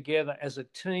work together as a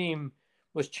team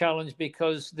was challenged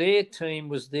because their team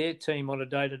was their team on a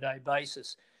day-to-day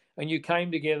basis. And you came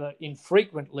together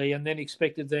infrequently and then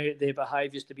expected their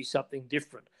behaviours to be something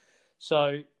different.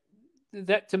 So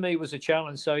that to me was a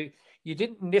challenge. So you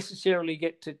didn't necessarily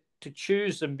get to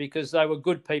choose them because they were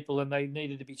good people and they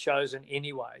needed to be chosen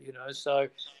anyway, So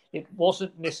it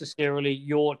wasn't necessarily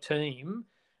your team,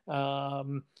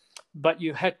 but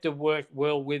you had to work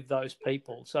well with those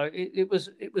people. So it was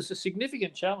a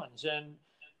significant challenge. And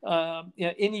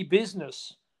any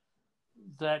business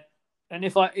that, and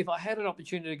if I had an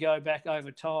opportunity to go back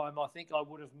over time, I think I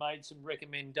would have made some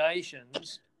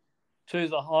recommendations to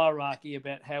the hierarchy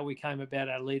about how we came about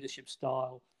our leadership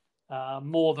style,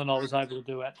 more than I was able to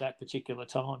do at that particular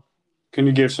time. Can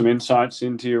you give some insights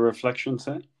into your reflections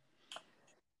there?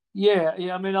 Yeah.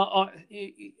 I mean, I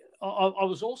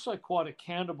was also quite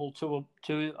accountable to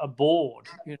a board,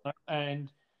 and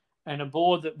a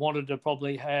board that wanted to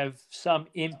probably have some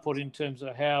input in terms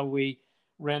of how we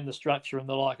ran the structure and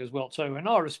the like as well too. And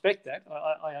I respect that.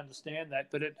 I understand that,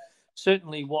 but it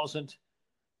certainly wasn't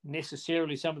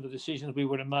necessarily some of the decisions we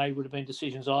would have made would have been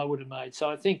decisions I would have made. So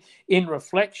I think in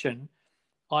reflection,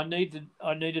 I needed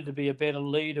to be a better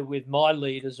leader with my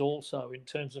leaders also, in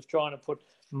terms of trying to put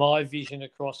my vision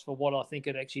across for what I think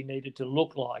it actually needed to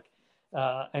look like,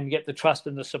 and get the trust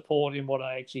and the support in what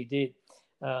I actually did.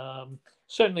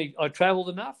 Certainly, I travelled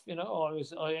enough.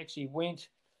 I actually went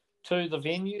to the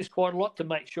venues quite a lot to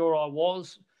make sure I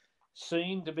was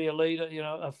seen to be a leader,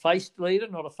 a faced leader,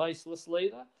 not a faceless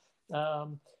leader.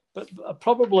 But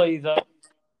probably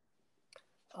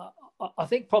I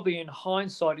think probably in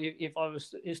hindsight, if I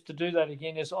was to do that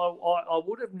again, is I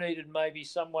would have needed maybe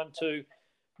someone to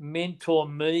mentor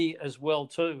me as well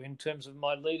too, in terms of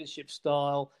my leadership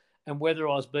style and whether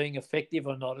I was being effective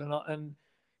or not. And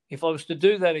if I was to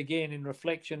do that again in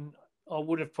reflection, I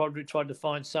would have probably tried to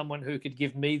find someone who could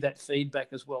give me that feedback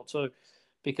as well too,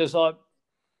 because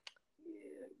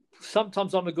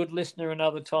sometimes I'm a good listener, and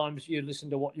other times you listen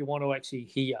to what you want to actually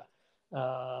hear.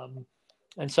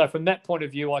 And so from that point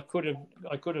of view, I could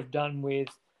have done with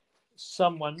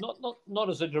someone, not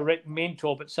as a direct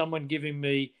mentor, but someone giving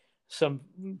me some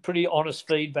pretty honest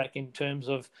feedback in terms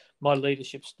of my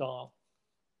leadership style.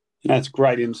 That's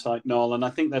great insight, Noel. And I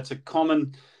think that's a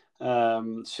common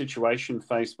situation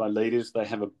faced by leaders. They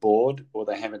have a board or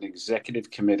they have an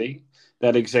executive committee.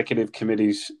 That executive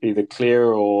committee's either clear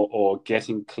or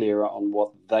getting clearer on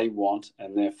what they want,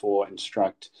 and therefore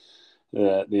instruct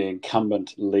the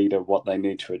incumbent leader what they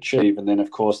need to achieve. And then, of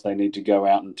course, they need to go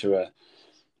out into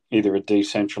either a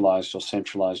decentralized or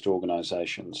centralized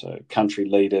organization. So country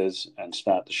leaders, and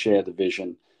start to share the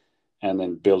vision and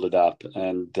then build it up.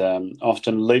 And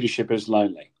often leadership is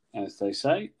lonely, as they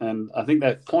say. And I think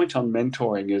that point on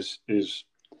mentoring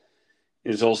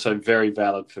is also very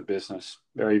valid for business,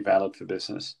 very valid for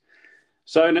business.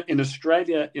 So in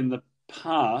Australia in the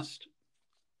past,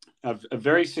 a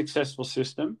very successful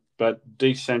system, but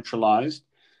decentralized,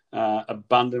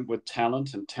 abundant with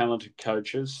talent and talented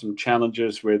coaches, some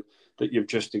challenges that you've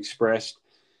just expressed.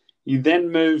 You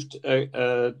then moved,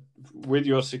 with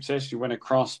your success, you went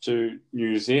across to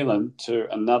New Zealand to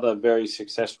another very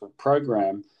successful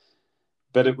program.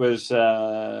 But it was,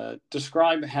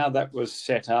 describe how that was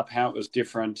set up, how it was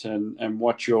different, and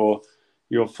what your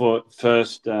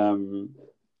first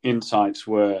insights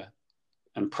were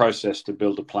and process to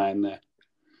build a plan there.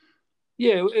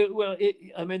 Yeah,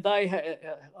 I mean,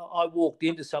 I walked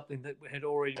into something that had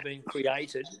already been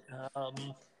created.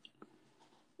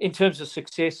 In terms of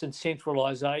success and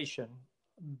centralisation,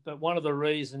 but one of the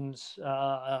reasons,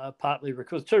 partly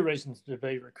because two reasons to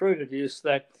be recruited, is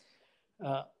that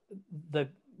the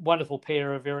wonderful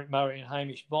pair of Eric Murray and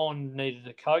Hamish Bond needed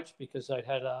a coach because they'd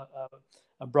had a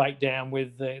breakdown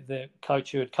with the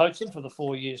coach who had coached them for the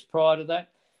 4 years prior to that.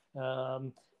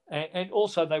 And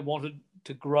also they wanted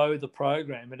to grow the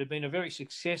program. It had been a very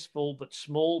successful but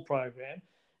small program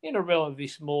in a relatively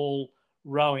small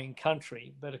rowing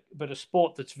country, but a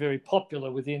sport that's very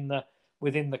popular within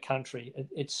the country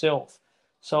itself.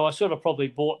 So I sort of probably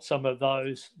bought some of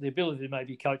those, the ability to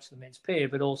maybe coach the men's pair,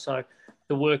 but also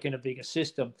to work in a bigger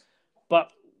system.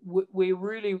 But we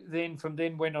really from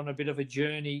then went on a bit of a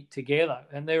journey together,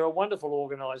 and they're a wonderful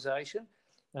organisation,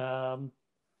 an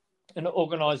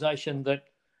organisation that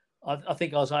I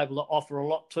think I was able to offer a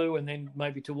lot to, and then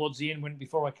maybe towards the end,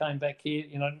 before I came back here,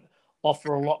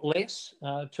 offer a lot less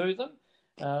to them,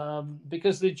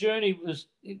 because the journey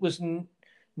was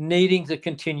needing to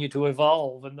continue to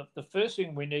evolve. And the first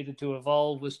thing we needed to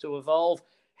evolve was to evolve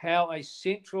how a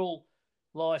centralised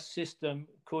system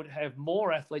could have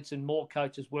more athletes and more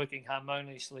coaches working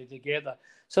harmoniously together.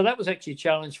 So that was actually a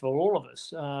challenge for all of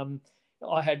us.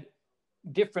 I had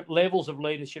different levels of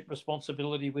leadership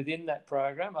responsibility within that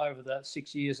program over the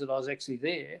 6 years that I was actually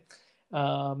there.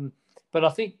 But I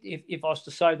think if I was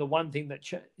to say the one thing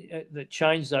that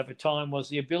changed over time was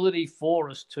the ability for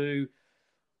us to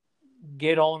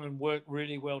get on and work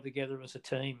really well together as a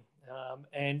team.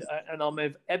 And I'm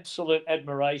of absolute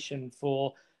admiration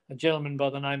for a gentleman by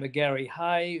the name of Gary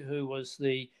Hay, who was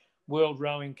the World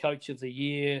Rowing Coach of the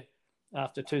Year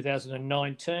after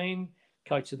 2019,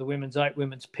 coach of the women's 8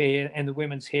 women's pair, and the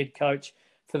women's head coach,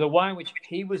 for the way in which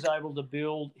he was able to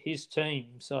build his team.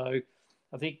 So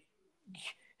I think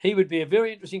he would be a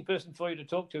very interesting person for you to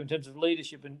talk to in terms of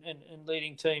leadership and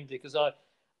leading teams, because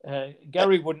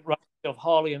Gary wouldn't rate himself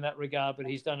highly in that regard, but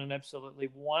he's done an absolutely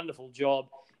wonderful job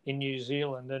in New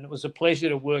Zealand, and it was a pleasure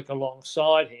to work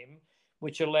alongside him,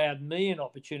 which allowed me an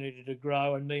opportunity to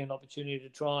grow and me an opportunity to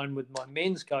try and, with my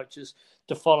men's coaches,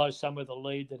 to follow some of the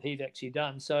lead that he'd actually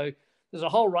done. So there's a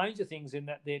whole range of things in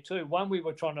that there too. One, we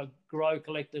were trying to grow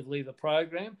collectively the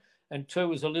program, and two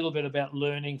was a little bit about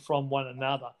learning from one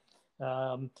another.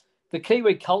 The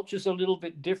Kiwi culture is a little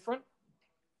bit different,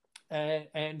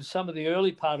 and some of the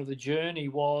early part of the journey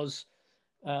was,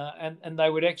 and they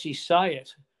would actually say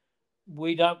it,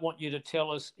 we don't want you to tell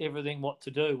us everything what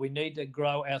to do. We need to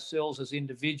grow ourselves as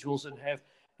individuals and have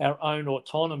our own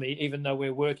autonomy, even though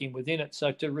we're working within it.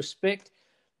 So to respect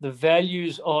the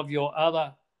values of your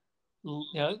other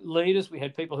leaders. We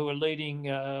had people who were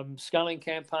leading sculling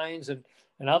campaigns and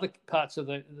other parts of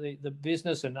the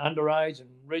business, and underage and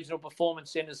regional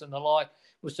performance centres and the like,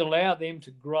 was to allow them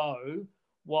to grow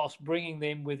whilst bringing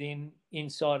them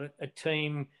inside a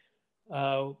team.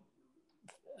 The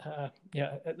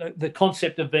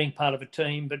concept of being part of a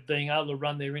team, but being able to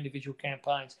run their individual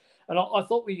campaigns. And I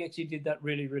thought we actually did that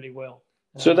really, really well.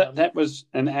 So that was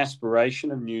an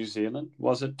aspiration of New Zealand,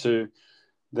 was it, to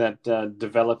that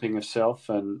developing of self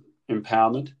and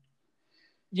empowerment?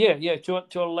 Yeah,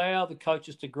 to allow the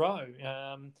coaches to grow.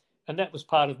 And that was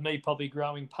part of me probably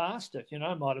growing past it.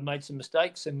 Might have made some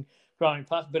mistakes and growing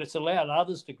past it, but it's allowed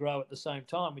others to grow at the same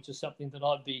time, which is something that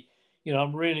I'd be,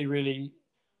 I'm really, really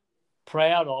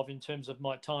proud of in terms of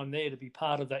my time there, to be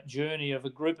part of that journey of a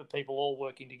group of people all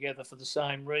working together for the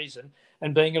same reason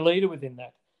and being a leader within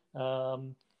that.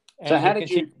 So how did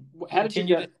you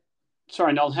go?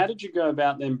 Sorry, Noel, how did you go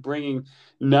about them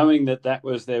knowing that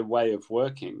was their way of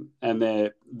working and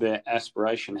their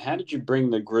aspiration? How did you bring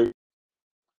the group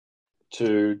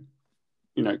to,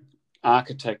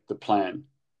 architect the plan,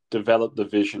 develop the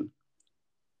vision?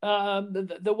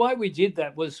 The way we did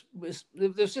that was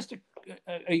there's just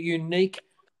a unique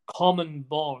common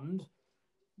bond.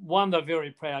 One, they're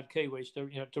very proud Kiwis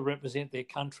to represent their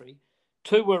country.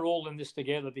 Two, we're all in this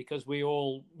together because we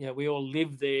all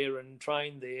lived there and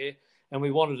trained there, and we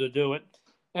wanted to do it.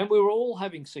 And we were all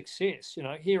having success,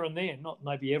 here and there, not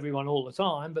maybe everyone all the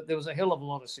time, but there was a hell of a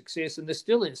lot of success, and there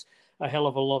still is a hell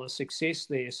of a lot of success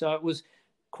there. So it was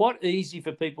quite easy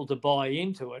for people to buy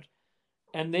into it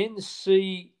and then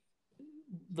see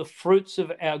the fruits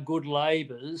of our good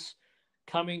labours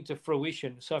coming to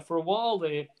fruition. So for a while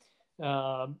there,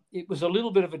 it was a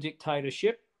little bit of a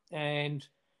dictatorship, and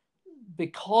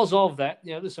because of that,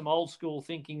 there's some old school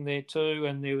thinking there too,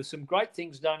 and there was some great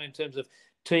things done in terms of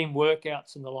team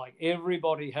workouts and the like.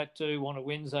 Everybody had to, on a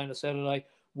Wednesday and a Saturday,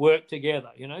 work together.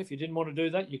 If you didn't want to do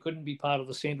that, you couldn't be part of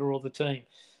the centre or the team.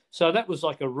 So that was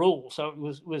like a rule. So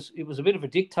it was a bit of a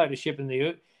dictatorship in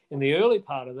the early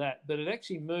part of that, but it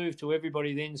actually moved to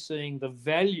everybody then seeing the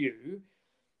value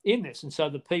in this. And so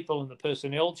the people and the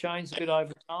personnel changed a bit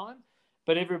over time,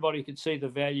 but everybody could see the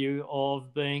value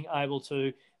of being able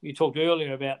to, you talked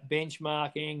earlier about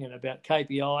benchmarking and about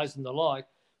KPIs and the like.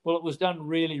 Well, it was done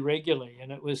really regularly,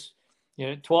 and it was,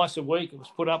 twice a week. It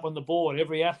was put up on the board.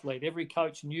 Every athlete, every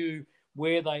coach knew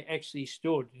where they actually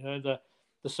stood. The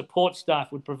support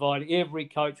staff would provide every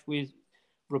coach with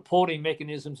reporting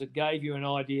mechanisms that gave you an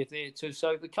idea there too.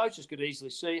 So the coaches could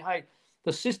easily see, hey,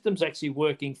 the system's actually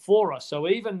working for us. So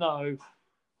even though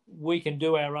we can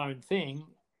do our own thing,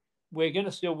 we're going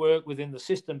to still work within the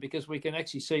system because we can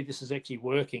actually see this is actually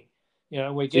working.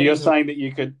 So you're saying that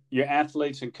your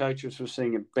athletes and coaches were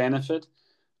seeing a benefit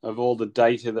of all the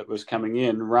data that was coming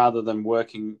in rather than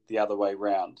working the other way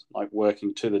around, like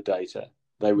working to the data.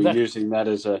 They were using that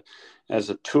as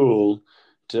a tool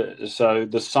so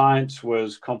the science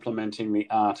was complementing the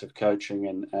art of coaching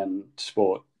and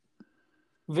sport.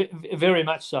 Very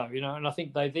much so, and I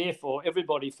think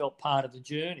everybody felt part of the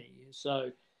journey.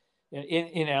 So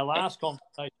in our last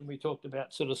conversation, we talked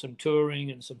about sort of some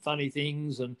touring and some funny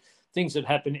things and things that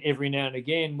happen every now and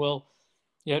again. Well,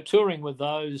 touring with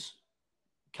those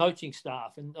coaching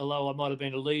staff, and although I might have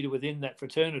been a leader within that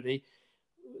fraternity,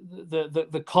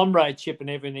 the comradeship and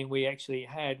everything we actually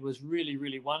had was really,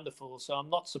 really wonderful. So I'm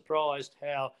not surprised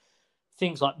how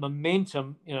things like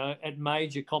momentum, at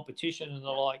major competition and the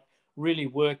like, really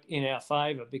worked in our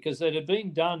favour, because it had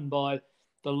been done by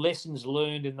the lessons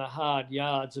learned in the hard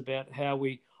yards about how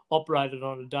we operated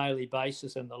on a daily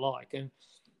basis and the like. And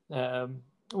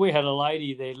we had a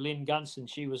lady there, Lynn Gunson.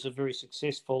 She was a very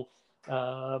successful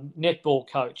netball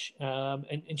coach,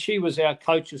 and she was our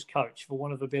coach's coach, for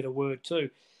want of a better word too.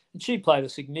 And she played a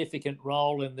significant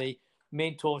role in the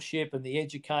mentorship and the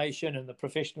education and the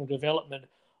professional development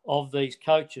of these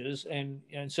coaches, and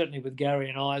certainly with Gary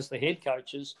and I as the head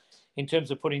coaches, in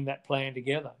terms of putting that plan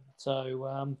together.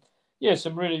 So,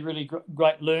 some really, really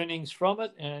great learnings from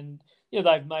it. And,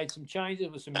 they've made some changes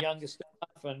with some younger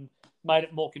staff and made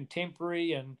it more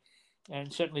contemporary, and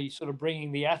certainly sort of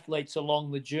bringing the athletes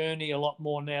along the journey a lot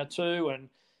more now too. And,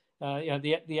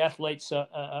 the athletes are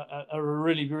a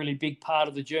really, really big part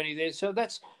of the journey there. So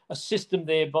that's a system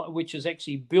there which is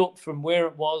actually built from where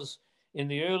it was in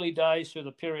the early days through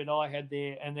the period I had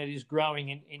there, and that is growing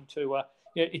into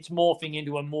it's morphing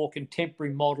into a more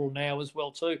contemporary model now as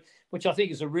well too, which I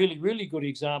think is a really, really good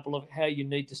example of how you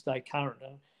need to stay current.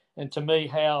 And to me,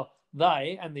 how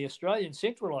they and the Australian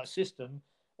centralised system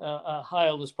are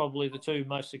hailed as probably the two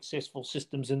most successful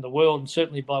systems in the world, and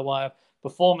certainly by way of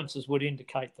performances would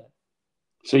indicate that.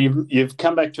 So you've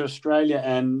come back to Australia,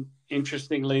 and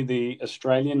interestingly, the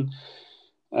Australian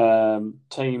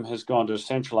team has gone to a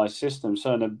centralised system.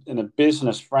 So in a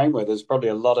business framework, there's probably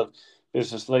a lot of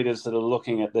business leaders that are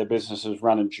looking at their businesses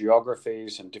run in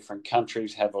geographies, and different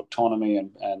countries have autonomy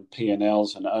and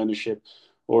P&Ls and ownership,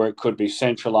 or it could be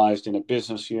centralised in a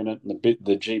business unit, and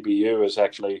the GBU is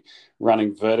actually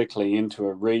running vertically into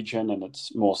a region, and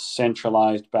it's more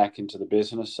centralised back into the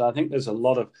business. So I think there's a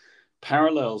lot of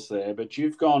parallels there. But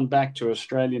you've gone back to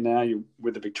Australia now, you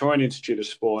with the Victorian Institute of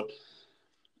Sport,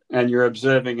 and you're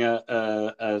observing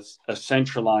a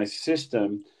centralised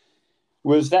system.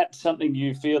 Was that something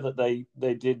you feel that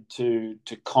they did to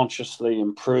consciously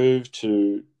improve,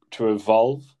 to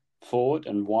evolve forward,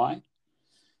 and why?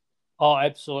 Oh,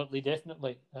 absolutely,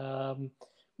 definitely.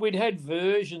 We'd had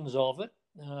versions of it,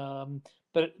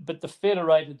 but the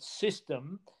federated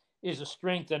system is a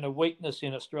strength and a weakness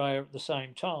in Australia at the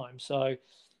same time. So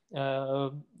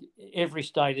every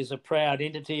state is a proud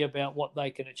entity about what they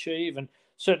can achieve, and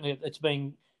certainly it's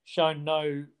being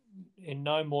shown in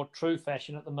no more true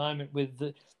fashion at the moment with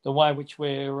the way in which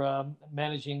we're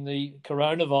managing the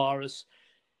coronavirus.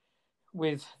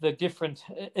 With the different,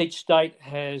 each state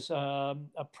has a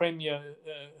premier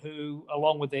who,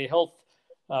 along with their health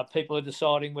people, are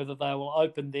deciding whether they will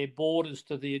open their borders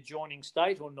to the adjoining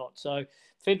state or not. So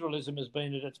federalism has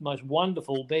been at its most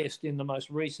wonderful best in the most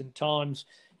recent times,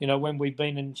 when we've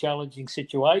been in challenging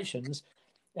situations,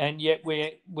 and yet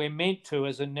we're meant to,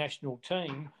 as a national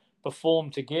team,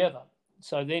 perform together.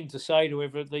 So then to say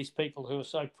to these people who are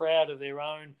so proud of their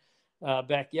own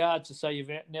backyards, to say you've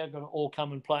now got to all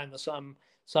come and play in the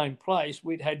same place.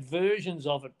 We'd had versions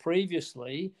of it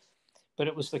previously, but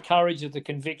it was the courage of the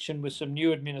conviction with some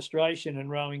new administration in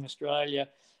Rowing Australia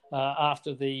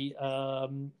after the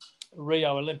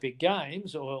Rio Olympic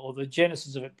Games, or the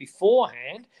genesis of it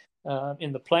beforehand,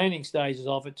 in the planning stages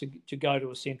of it, to go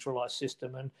to a centralised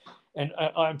system, and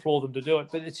I implore them to do it.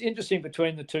 But it's interesting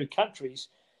between the two countries.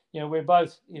 We're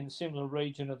both in a similar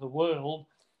region of the world,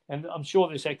 and I'm sure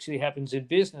this actually happens in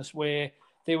business, where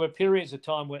there were periods of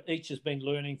time where each has been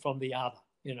learning from the other,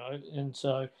 and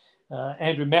so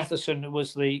Andrew Matheson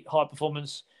was the high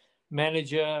performance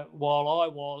manager while I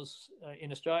was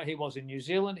in Australia. He was in New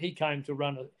Zealand. He came to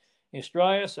run in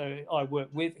Australia, so I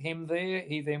worked with him there.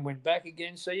 He then went back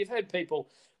again. So you've had people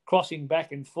crossing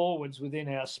back and forwards within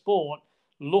our sport,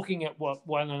 looking at what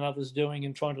one another's doing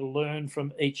and trying to learn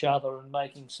from each other and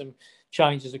making some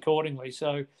changes accordingly.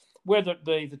 So whether it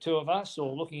be the two of us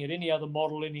or looking at any other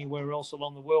model anywhere else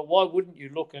along the world, why wouldn't you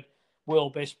look at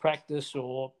world best practice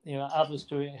or others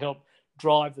to help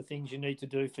drive the things you need to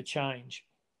do for change?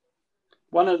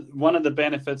 One of the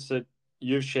benefits that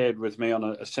you've shared with me on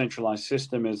a centralized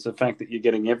system is the fact that you're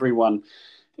getting everyone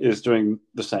is doing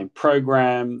the same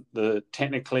program.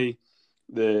 Technically,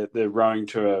 they're rowing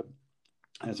to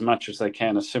as much as they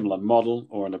can a similar model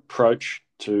or an approach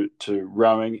to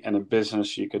rowing, and in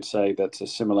business you could say that's a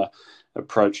similar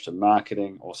approach to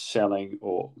marketing or selling,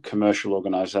 or commercial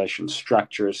organization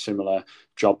structure is similar,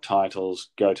 job titles,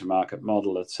 go-to-market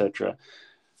model, etc.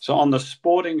 So on the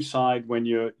sporting side, when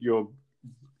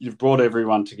you've brought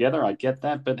everyone together, I get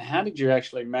that, but how did you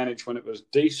actually manage when it was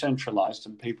decentralized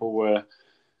and people were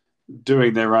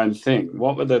doing their own thing?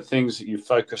 What were the things that you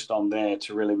focused on there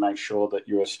to really make sure that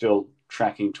you were still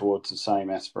tracking towards the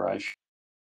same aspiration?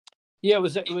 Yeah, it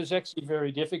was actually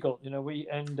very difficult.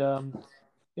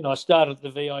 I started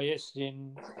the VIS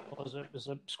as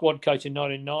a squad coach in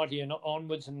 1990 and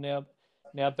onwards, and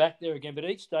now back there again. But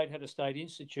each state had a state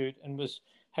institute and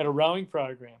had a rowing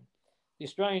program. The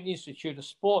Australian Institute of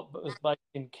Sport was based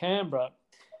in Canberra,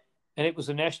 and it was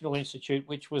a national institute,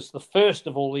 which was the first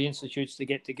of all the institutes to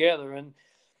get together. And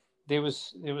there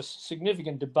was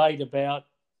significant debate about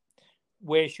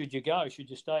where should you go? Should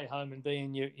you stay home and be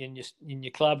in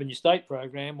your club and your state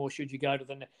program, or should you go to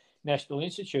the National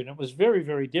Institute? And it was very,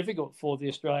 very difficult for the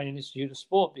Australian Institute of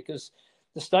Sport, because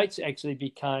the states actually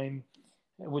became,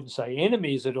 I wouldn't say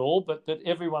enemies at all, but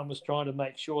everyone was trying to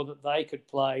make sure that they could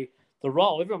play the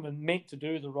role. Everyone meant to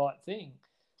do the right thing.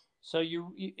 So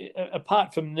you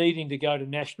apart from needing to go to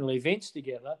national events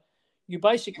together, you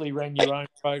basically ran your own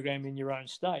program in your own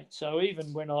state. So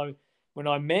even when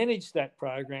I managed that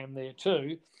program there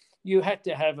too, you had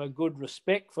to have a good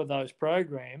respect for those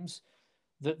programs,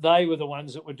 that they were the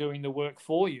ones that were doing the work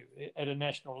for you at a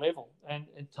national level. And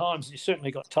at times you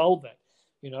certainly got told that,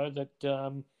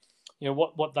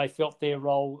 what they felt their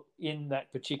role in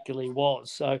that particularly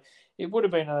was. So it would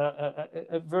have been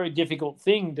a very difficult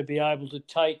thing to be able to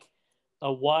take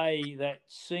away that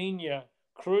senior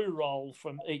crew role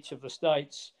from each of the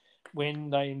states when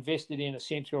they invested in a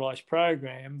centralised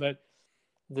program. But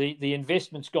the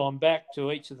investment's gone back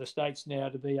to each of the states now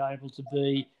to be able to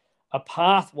be a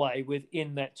pathway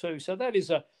within that too. So that is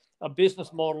a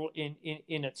business model in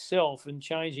itself, and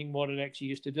changing what it actually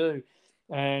used to do.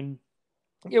 And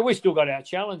yeah, we still got our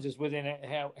challenges within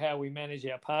how we manage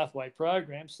our pathway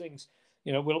programs. Things,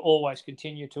 will always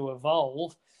continue to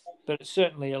evolve, but it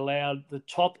certainly allowed the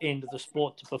top end of the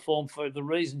sport to perform for the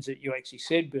reasons that you actually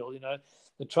said, Bill.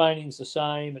 The training's the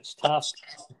same, it's tough,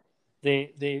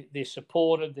 they're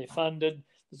supported, they're funded.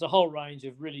 There's a whole range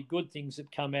of really good things that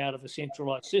come out of a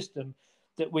centralised system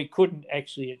that we couldn't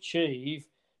actually achieve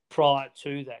prior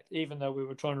to that. Even though we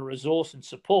were trying to resource and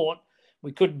support,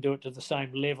 we couldn't do it to the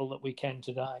same level that we can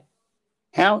today.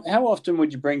 How often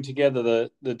would you bring together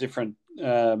the different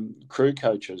crew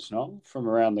coaches, Noel, from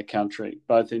around the country,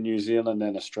 both in New Zealand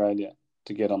and Australia,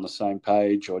 to get on the same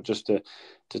page, or just to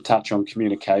touch on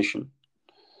communication?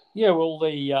 Yeah, well,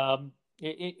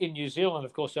 in New Zealand,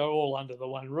 of course, they're all under the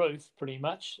one roof pretty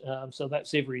much. So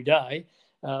that's every day.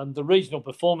 The regional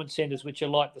performance centres, which are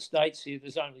like the States here,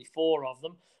 there's only 4 of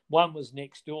them. One was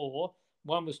next door,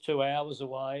 one was 2 hours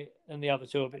away, and the other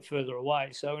 2 a bit further away.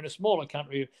 So in a smaller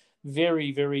country,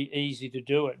 very, very easy to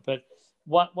do it. But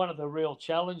one of the real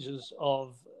challenges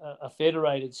of a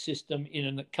federated system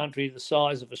in a country the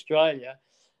size of Australia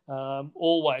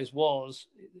always was,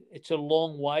 it's a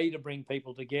long way to bring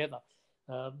people together.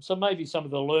 So maybe some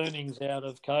of the learnings out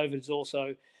of COVID is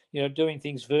also, doing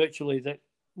things virtually that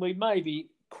we maybe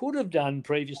could have done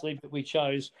previously, but we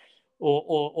chose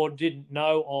or didn't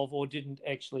know of or didn't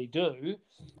actually do.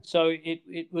 So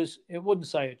it wouldn't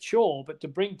say a chore, but to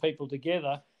bring people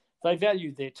together, they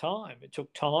valued their time. It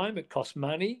took time, it cost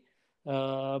money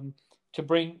to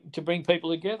bring people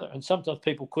together. And sometimes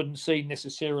people couldn't see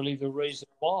necessarily the reason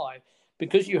why,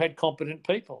 because you had competent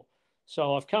people.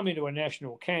 So I've come into a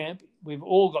national camp. We've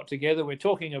all got together. We're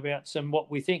talking about what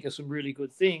we think are some really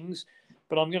good things,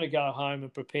 but I'm going to go home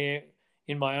and prepare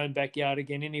in my own backyard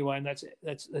again anyway, and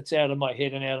that's out of my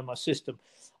head and out of my system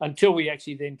until we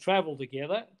actually then travel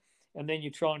together. And then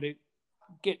you're trying to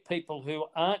get people who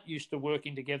aren't used to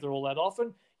working together all that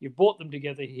often. You brought them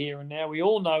together here, and now we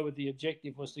all know what the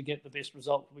objective was, to get the best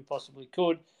result we possibly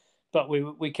could, but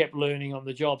we kept learning on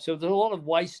the job. So there's a lot of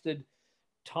wasted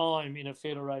time in a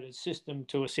federated system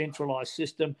to a centralised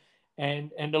system,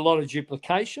 and a lot of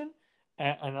duplication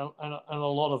and a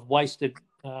lot of wasted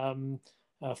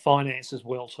finance as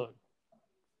well too.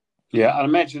 Yeah, I'd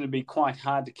imagine it'd be quite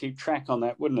hard to keep track on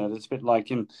that, wouldn't it? It's a bit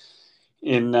like in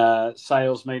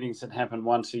sales meetings that happen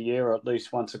once a year, or at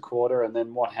least once a quarter, and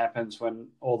then what happens when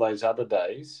all those other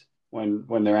days when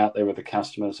they're out there with the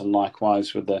customers, and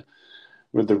likewise with the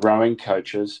rowing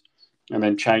coaches. And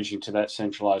then changing to that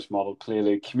centralised model.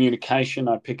 Clearly, communication,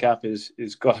 I pick up, is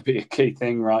got to be a key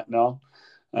thing right now,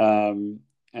 and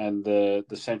the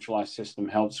centralised system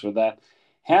helps with that.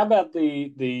 How about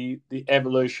the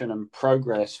evolution and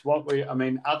progress?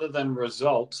 Other than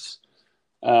results,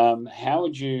 how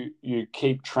would you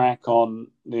keep track on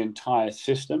the entire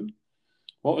system?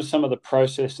 What were some of the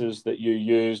processes that you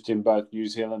used in both New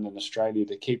Zealand and Australia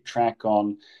to keep track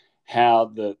on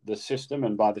how the system,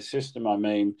 and by the system I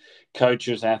mean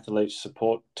coaches, athletes,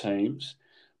 support teams,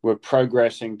 were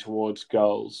progressing towards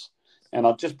goals? And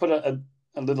I've just put a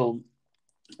little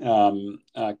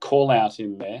call out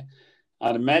in there.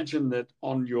 I'd imagine that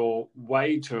on your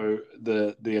way to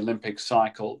the Olympic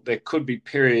cycle, there could be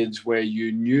periods where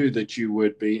you knew that you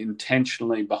would be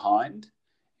intentionally behind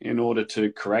in order to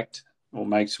correct or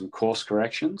make some course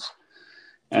corrections.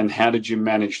 And how did you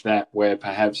manage that, where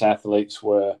perhaps athletes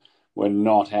were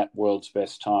not at world's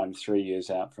best time 3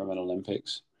 years out from an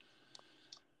Olympics?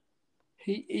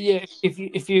 Yeah,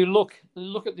 if you look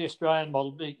at the Australian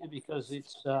model, because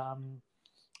it's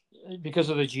because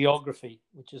of the geography,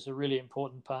 which is a really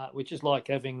important part, which is like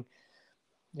having,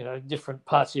 different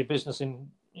parts of your business in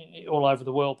all over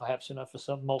the world, perhaps, for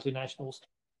some multinationals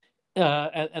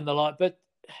and the like. But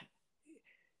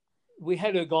we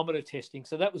had ergometer testing,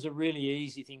 so that was a really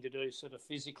easy thing to do sort of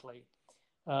physically.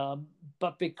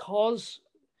 But because,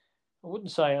 I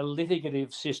wouldn't say a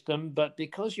litigative system, but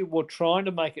because you were trying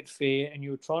to make it fair and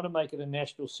you were trying to make it a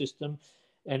national system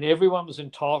and everyone was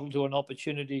entitled to an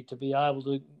opportunity to be able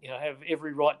to have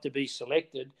every right to be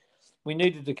selected, we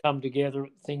needed to come together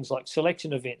at things like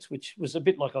selection events, which was a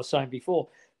bit like I was saying before.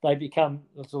 There's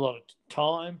a lot of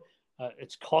time,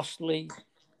 it's costly,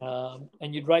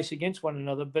 and you'd race against one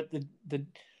another. But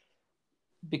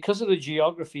because of the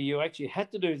geography, you actually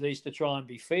had to do these to try and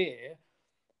be fair.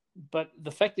 But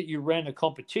the fact that you ran a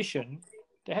competition,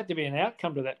 there had to be an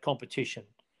outcome to that competition.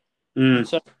 And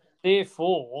so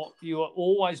therefore, you were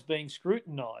always being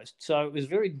scrutinised. So it was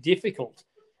very difficult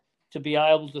to be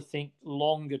able to think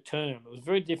longer term. It was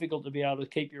very difficult to be able to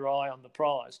keep your eye on the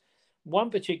prize. One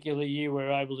particular year, we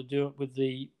were able to do it with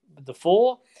the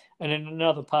 4, and in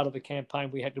another part of the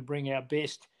campaign, we had to bring our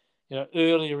best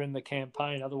earlier in the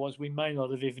campaign. Otherwise, we may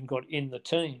not have even got in the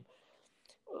team.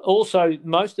 Also,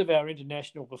 most of our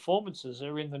international performances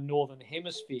are in the Northern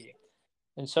Hemisphere.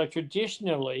 And so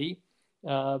traditionally,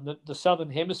 the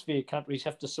Southern Hemisphere countries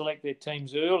have to select their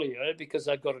teams earlier because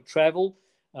they've got to travel.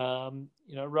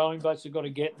 Rowing boats have got to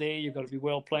get there. You've got to be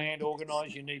well planned,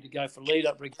 organised. You need to go for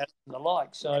lead-up regatta and the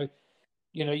like. So,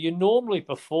 you're normally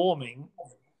performing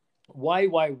way,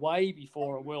 way, way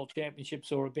before a World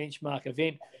Championships or a benchmark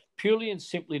event, purely and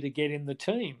simply to get in the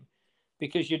team,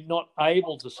 because you're not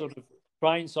able to sort of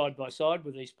train side by side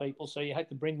with these people. So you had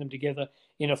to bring them together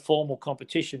in a formal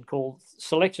competition called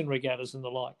selection regattas and the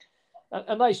like.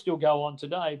 And they still go on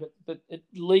today, but at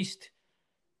least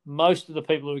most of the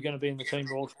people who are going to be in the team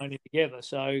are all training together.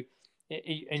 So,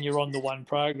 and you're on the one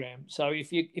program. So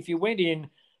if you went in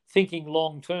thinking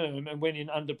long term and went in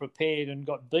underprepared and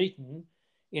got beaten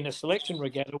in a selection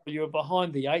regatta, well, you were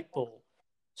behind the 8 ball.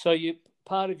 So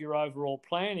part of your overall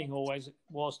planning always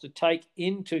was to take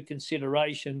into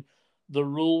consideration the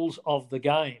rules of the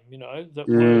game,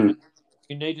 that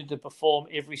you needed to perform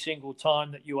every single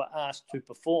time that you were asked to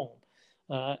perform.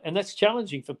 And that's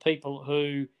challenging for people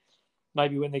who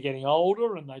maybe when they're getting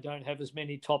older and they don't have as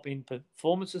many top-end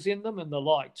performances in them and the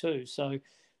like too. So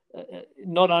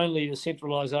not only does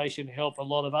centralisation help a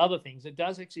lot of other things, it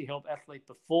does actually help athlete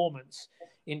performance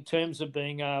in terms of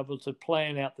being able to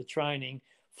plan out the training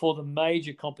for the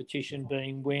major competition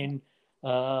being when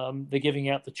they're giving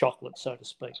out the chocolate, so to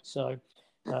speak. So,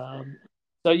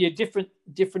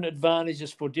 different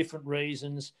advantages for different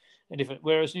reasons, and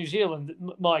whereas New Zealand,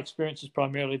 my experience is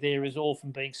primarily there is all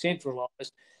from being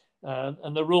centralised,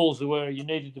 and the rules were you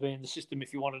needed to be in the system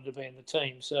if you wanted to be in the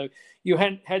team. So you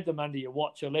had them under your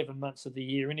watch 11 months of the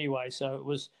year anyway. So it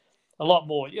was a lot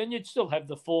more, and you'd still have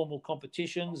the formal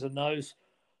competitions and those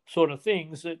sort of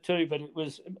things too, but it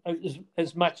was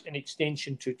as much an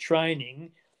extension to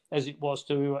training as it was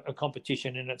to a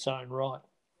competition in its own right.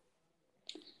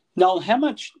 Noel, how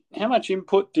much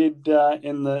input did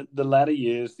in the latter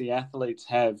years the athletes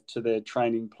have to their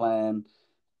training plan,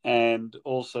 and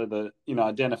also the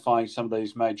identifying some of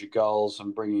these major goals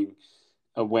and bringing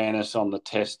awareness on the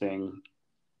testing,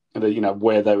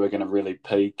 where they were going to really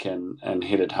peak and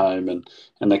hit it home, and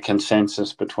the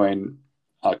consensus between,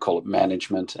 I call it,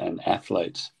 management and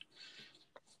athletes?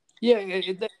 Yeah,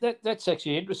 that's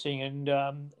actually interesting,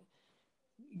 and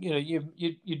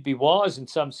you'd be wise in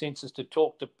some senses to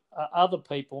talk to other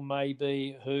people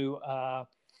maybe who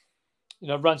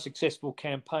run successful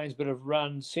campaigns, but have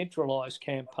run centralised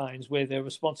campaigns where their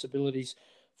responsibilities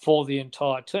for the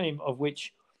entire team, of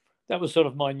which that was sort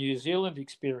of my New Zealand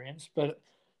experience. But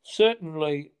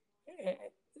certainly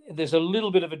there's a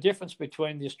little bit of a difference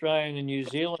between the Australian and New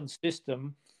Zealand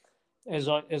system, as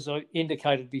I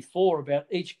indicated before, about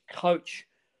each coach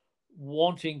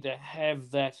wanting to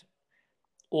have that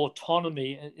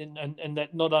autonomy and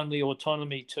that not only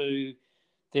autonomy to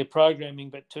their programming,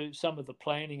 but to some of the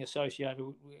planning associated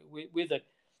with it.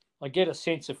 I get a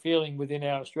sense of feeling within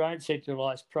our Australian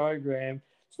centralised program,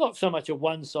 it's not so much a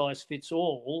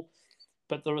one-size-fits-all,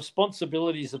 but the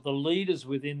responsibilities of the leaders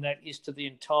within that is to the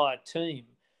entire team.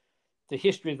 The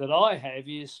history that I have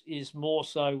is more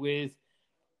so with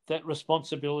that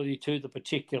responsibility to the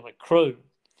particular crew.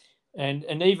 And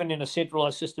even in a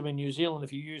centralised system in New Zealand,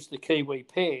 if you use the Kiwi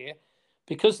pair,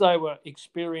 because they were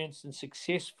experienced and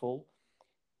successful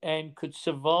and could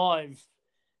survive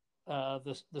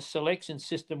the selection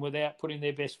system without putting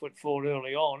their best foot forward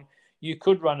early on, you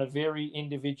could run a very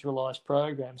individualised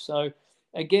program. So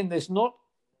again, there's not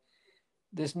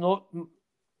there's not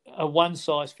a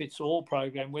one-size-fits-all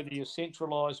program, whether you're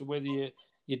centralised or whether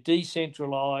you're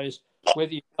decentralised,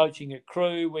 whether you're coaching a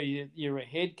crew, whether you're a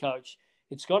head coach.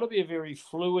 It's got to be a very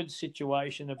fluid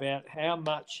situation about how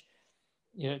much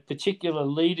particular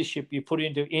leadership you put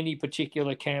into any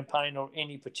particular campaign or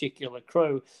any particular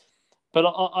crew. But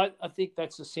I think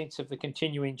that's a sense of the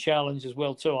continuing challenge as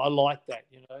well too. I like that,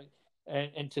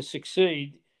 and to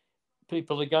succeed,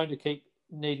 people are going to keep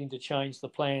needing to change the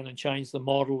plan and change the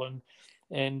model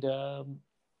and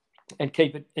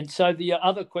keep it. And so the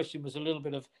other question was a little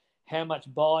bit of how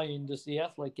much buy-in does the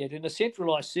athlete get in a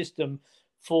centralised system?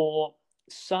 For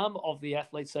some of the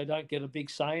athletes, they don't get a big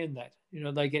say in that.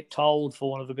 They get told,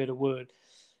 for want of a better word.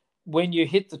 When you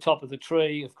hit the top of the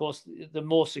tree, of course, the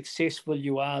more successful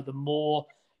you are, the more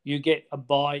you get a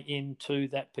buy-in to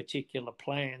that particular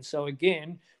plan. So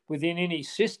again, within any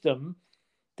system,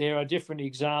 there are different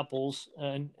examples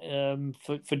and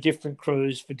for different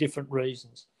crews for different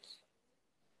reasons.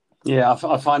 Yeah,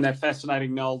 I find that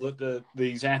fascinating, Noel, that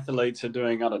these athletes are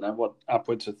doing, I don't know, what,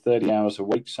 upwards of 30 hours a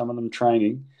week, some of them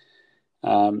training,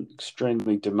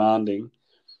 extremely demanding,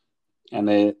 and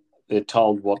they're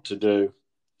told what to do.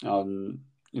 And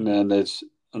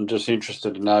I'm just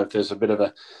interested to know if there's a bit of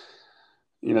a,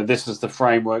 this is the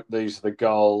framework, these are the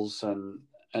goals,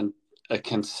 and a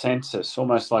consensus,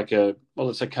 almost like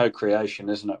it's a co-creation,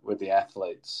 isn't it, with the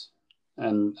athletes?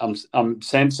 And I'm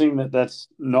sensing that that's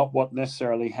not what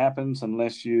necessarily happens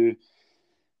unless you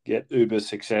get uber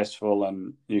successful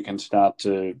and you can start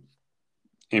to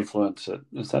influence it.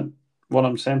 Is that what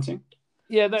I'm sensing?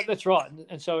 Yeah, that's right.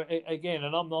 And so again,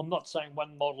 and I'm not saying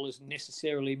one model is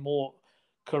necessarily more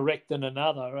correct than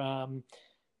another.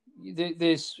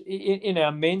 There's in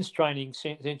our men's training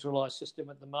centralised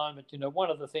system at the moment. One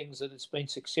of the things that it's been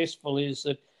successful is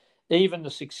that even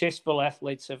the successful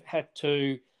athletes have had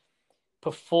to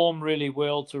perform really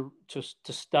well to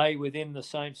stay within the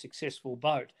same successful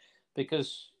boat,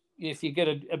 because if you get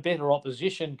a better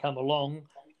opposition come along,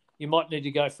 you might need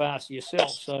to go faster yourself.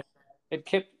 So it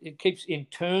keeps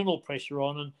internal pressure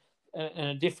on and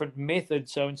a different method.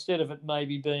 So instead of it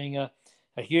maybe being a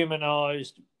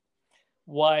humanised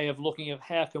way of looking at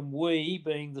how can we,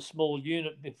 being the small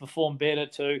unit, perform better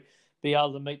to be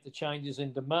able to meet the changes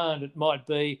in demand, it might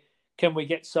be, can we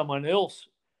get someone else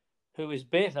who is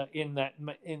better in that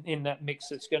mix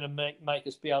that's going to make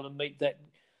us be able to meet that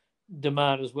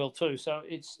demand as well too. So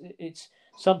it's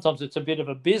sometimes it's a bit of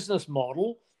a business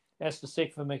model as to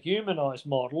seek from a humanised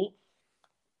model,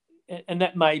 and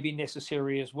that may be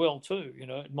necessary as well too.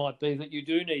 It might be that you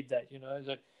do need that.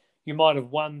 That you might have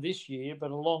won this year,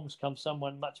 but along comes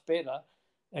someone much better,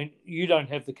 and you don't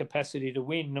have the capacity to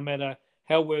win, no matter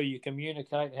how well you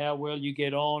communicate, how well you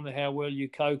get on, how well you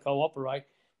cooperate,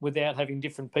 without having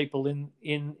different people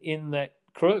in that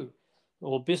crew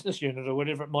or business unit or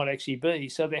whatever it might actually be.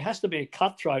 So there has to be a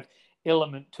cutthroat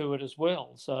element to it as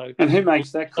well. So, and who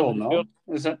makes that call, Noel?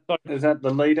 Is that the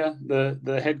leader,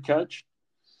 the head coach?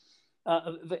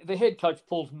 The head coach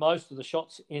pulls most of the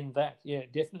shots in that. Yeah,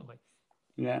 definitely.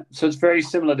 Yeah, so it's very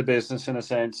similar to business in a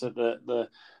sense that the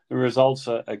results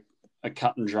are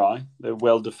cut and dry. They're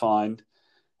well defined.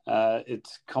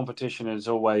 Its competition is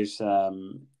always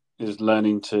is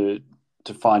learning to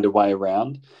find a way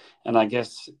around, and I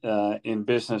guess in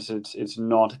business it's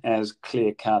not as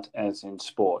clear cut as in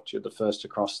sport. You're the first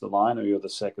across the line, or you're the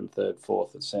second, third,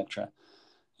 fourth, etc.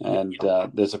 And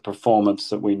there's a performance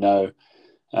that we know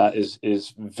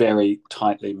is very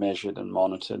tightly measured and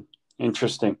monitored.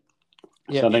 Interesting.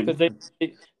 Yeah, so but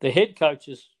the head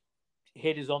coach's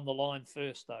head is on the line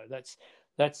first, though.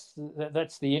 That's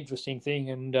the interesting thing,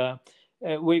 and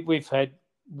we've had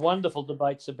wonderful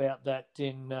debates about that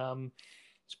in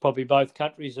it's probably both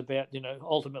countries about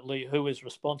ultimately who is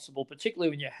responsible, particularly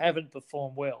when you haven't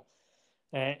performed well,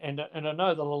 and I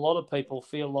know that a lot of people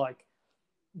feel like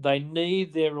they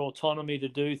need their autonomy to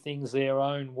do things their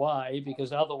own way,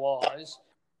 because otherwise,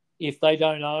 if they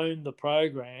don't own the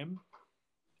program,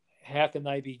 how can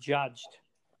they be judged?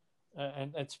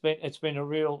 And it's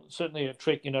been certainly a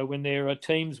trick, when there are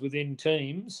teams within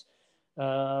teams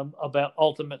about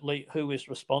ultimately who is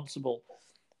responsible.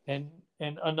 And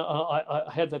I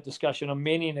had that discussion on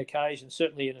many an occasion,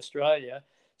 certainly in Australia,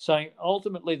 saying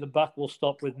ultimately the buck will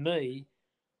stop with me.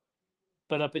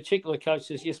 But a particular coach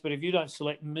says, yes, but if you don't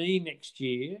select me next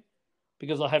year,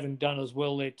 because I haven't done as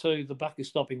well there too, the buck is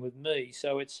stopping with me.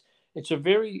 So it's a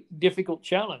very difficult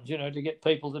challenge, to get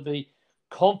people to be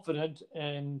confident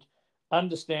and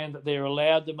understand that they're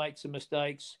allowed to make some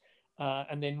mistakes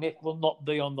and their neck will not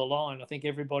be on the line. I think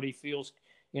everybody feels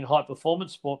in high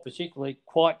performance sport particularly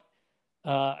quite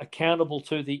accountable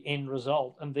to the end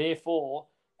result, and therefore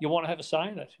you want to have a say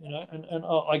in it, and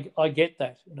I get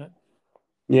that,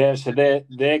 Yeah, so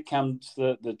there comes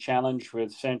the challenge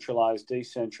with centralized,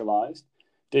 decentralized.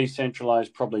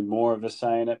 Decentralized, probably more of a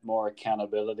say in it, more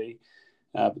accountability,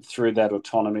 but through that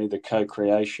autonomy, the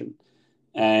co-creation.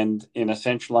 And in a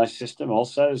centralized system,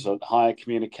 also, there's a higher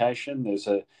communication.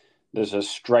 There's a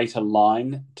straighter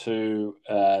line to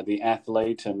the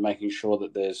athlete and making sure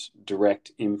that there's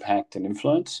direct impact and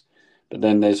influence. But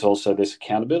then there's also this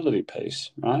accountability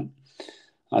piece, right?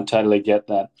 I totally get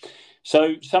that.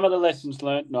 So some of the lessons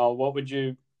learned, Noel, what would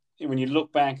you, when you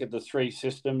look back at the three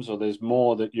systems, or there's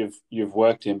more that you've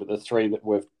worked in, but the three that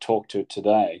we've talked to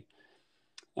today,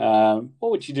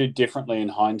 what would you do differently in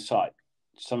hindsight?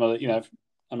 Some of the,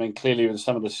 clearly with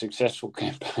some of the successful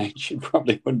campaigns, you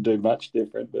probably wouldn't do much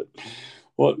different, but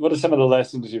what are some of the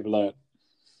lessons you've learned?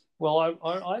 Well,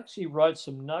 I actually wrote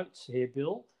some notes here,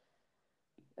 Bill,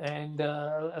 and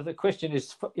the question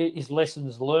is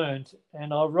lessons learned,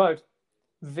 and I wrote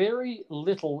very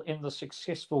little in the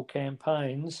successful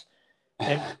campaigns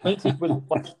and plenty with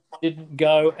what didn't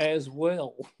go as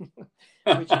well,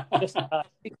 which I just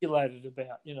articulated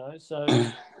about, So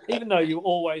even though you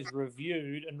always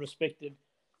reviewed and respected,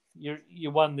 you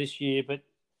won this year, but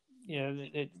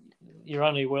you're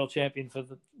only a world champion for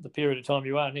the period of time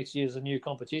you are. Next year's a new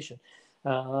competition.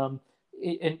 And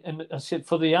I said,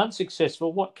 for the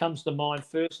unsuccessful, what comes to mind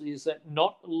firstly is that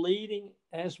not leading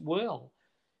as well,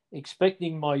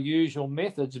 expecting my usual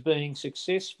methods being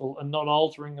successful and not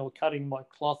altering or cutting my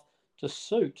cloth to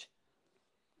suit.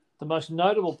 The most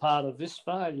notable part of this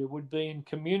failure would be in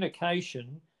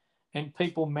communication and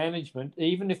people management,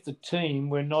 even if the team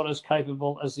were not as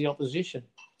capable as the opposition.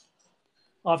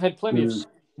 I've had plenty of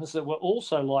seasons that were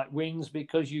also like wins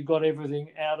because you got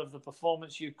everything out of the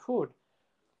performance you could.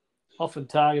 Often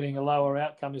targeting a lower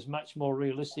outcome is much more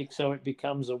realistic, so it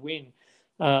becomes a win.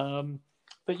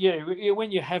 But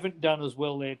when you haven't done as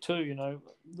well there too,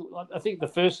 I think the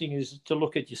first thing is to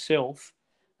look at yourself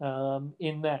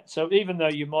in that. So even though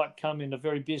you might come in a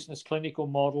very business clinical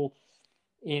model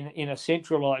in a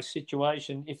centralized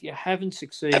situation, if you haven't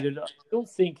succeeded, I still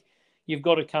think you've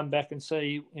got to come back and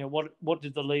see, what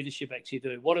did the leadership actually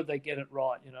do? What did they get it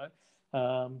right?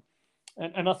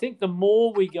 And I think the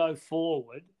more we go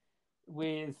forward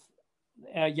with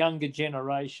our younger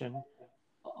generation,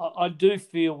 I do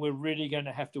feel we're really going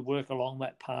to have to work along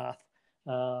that path.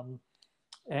 And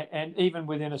even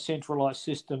within a centralised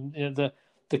system,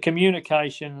 the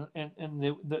communication and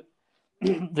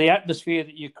the atmosphere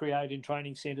that you create in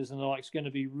training centres and the like is going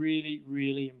to be really,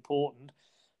 really important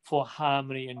for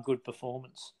harmony and good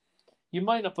performance. You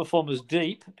may not perform as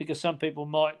deep because some people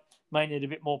may need a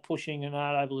bit more pushing and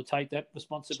aren't able to take that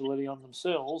responsibility on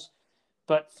themselves.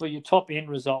 But for your top end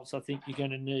results, I think you're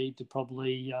going to need to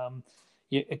probably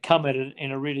come at it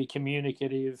in a really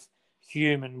communicative,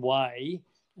 human way,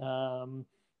 no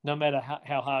matter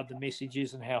how hard the message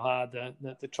is and how hard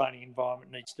the training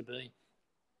environment needs to be.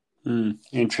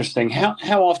 Interesting.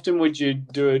 How often would you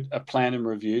do a plan and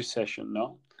review session,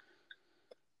 Noel?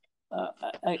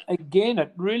 Again,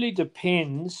 it really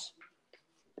depends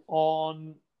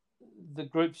on the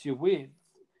groups you're with.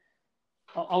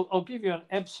 I'll give you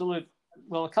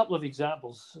a couple of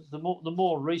examples. The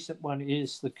more recent one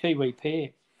is the Kiwi pair.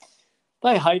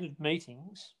 They hated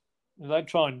meetings. They'd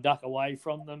try and duck away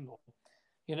from them.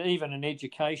 Even an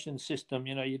education system,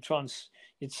 you'd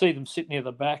see them sit near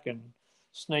the back and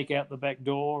sneak out the back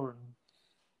door, and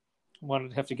one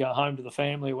would have to go home to the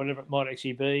family or whatever it might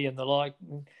actually be and the like.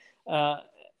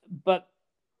 But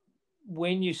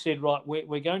when you said, right,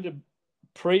 we're going to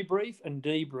pre-brief and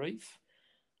debrief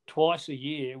twice a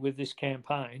year with this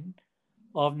campaign,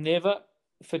 I've never,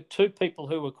 for two people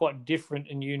who were quite different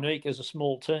and unique as a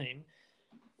small team,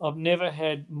 I've never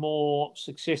had more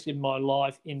success in my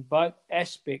life in both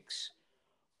aspects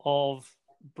of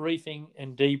briefing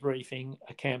and debriefing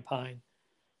a campaign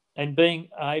and being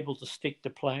able to stick to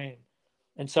plan.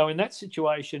 And so in that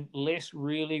situation, less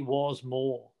really was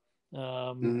more.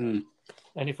 And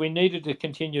if we needed to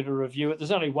continue to review it,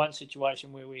 there's only one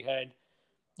situation where we had,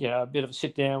 a bit of a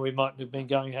sit down. We mightn't have been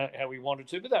going how we wanted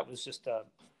to, but that was just a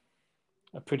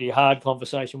pretty hard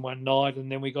conversation one night,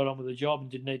 and then we got on with the job and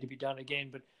didn't need to be done again.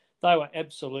 But they were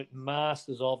absolute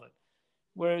masters of it.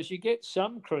 Whereas you get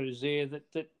some crews there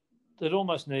that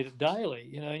almost need it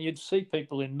daily, and you'd see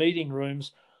people in meeting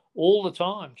rooms all the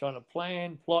time trying to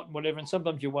plan, plot, and whatever. And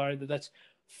sometimes you're worried that that's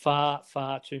far,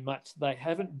 far too much. They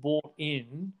haven't bought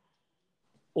in,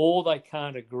 or they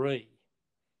can't agree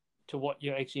to what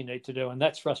you actually need to do. And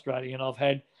that's frustrating. And I've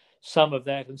had some of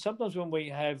that. And sometimes when we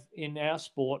have in our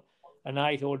sport an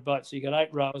 8-oared boat, so you got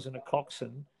 8 rowers and a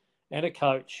coxswain, and a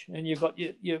coach, and you've got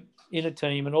your inner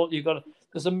team and all.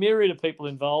 There's a myriad of people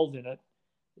involved in it.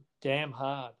 Damn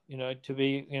hard, to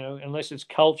be, unless it's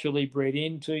culturally bred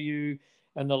into you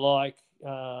and the like,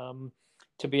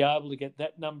 to be able to get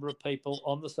that number of people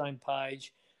on the same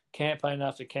page, campaign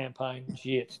after campaign.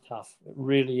 Gee, it's tough. It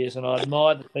really is, and I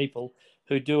admire the people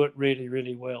who do it really,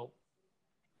 really well.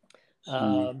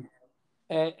 And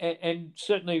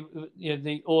certainly,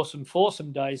 the awesome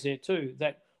foursome days there too.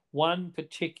 That one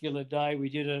particular day we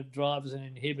did a drivers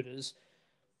and inhibitors.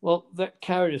 Well, that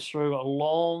carried us through a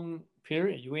long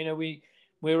period. We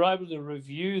were able to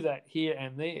review that here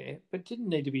and there, but didn't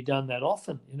need to be done that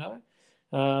often.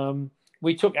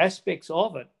 We took aspects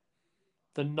of it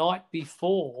the night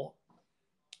before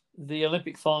the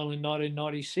Olympic final in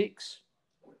 1996.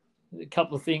 A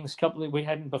couple of things, we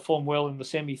hadn't performed well in the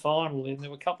semi-final, and there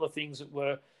were a couple of things that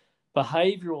were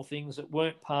behavioural things that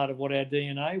weren't part of what our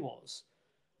DNA was.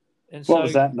 And what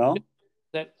was that, Noel?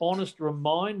 That honest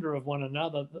reminder of one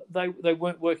another, they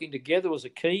weren't working together was a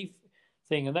key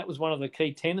thing, and that was one of the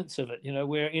key tenets of it.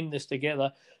 We're in this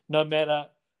together, no matter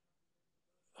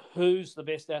who's the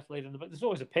best athlete in there's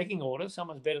always a pecking order.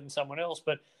 Someone's better than someone else,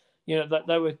 but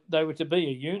they were to be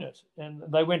a unit, and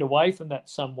they went away from that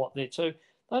somewhat there too.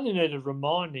 They only needed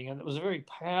reminding, and it was a very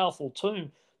powerful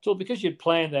tool because you'd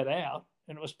planned that out,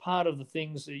 and it was part of the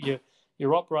things that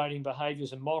your operating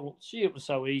behaviours and models. Gee, it was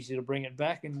so easy to bring it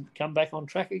back and come back on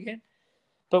track again.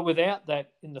 But without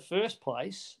that in the first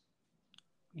place,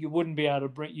 you wouldn't be able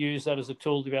to use that as a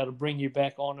tool to be able to bring you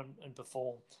back on and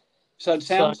perform. So it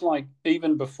sounds like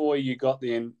even before you got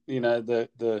the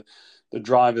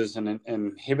drivers and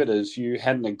inhibitors, you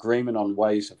had an agreement on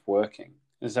ways of working.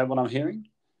 Is that what I'm hearing?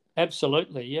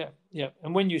 Absolutely, yeah.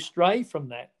 And when you stray from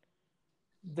that,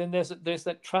 then there's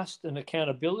that trust and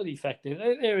accountability factor.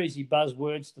 They're easy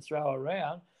buzzwords to throw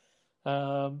around,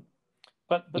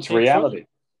 but it's reality.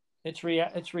 It's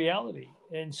reality.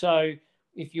 And so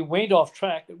if you went off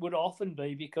track, it would often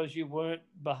be because you weren't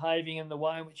behaving in the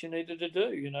way in which you needed to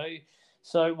do.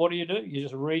 So what do? You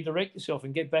just redirect yourself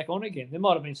and get back on again. There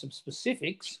might have been some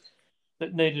specifics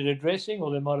that needed addressing, or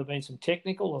there might have been some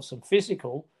technical or some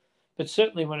physical. But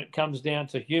certainly when it comes down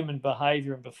to human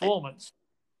behaviour and performance,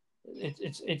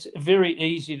 it's very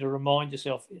easy to remind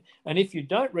yourself. And if you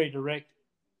don't redirect,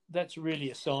 that's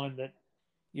really a sign that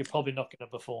you're probably not going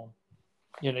to perform.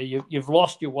 You've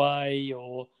lost your way,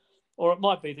 or it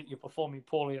might be that you're performing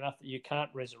poorly enough that you can't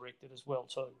resurrect it as well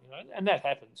too. And that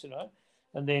happens.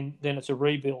 And then it's a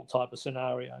rebuild type of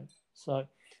scenario. So,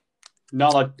 no,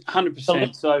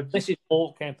 100%. So less is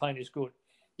more campaign is good.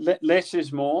 Less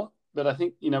is more. But I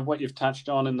think, what you've touched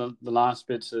on in the last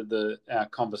bits of our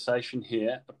conversation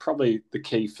here are probably the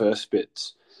key first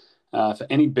bits. For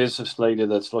any business leader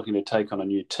that's looking to take on a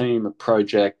new team, a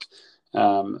project,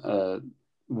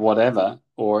 whatever,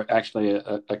 or actually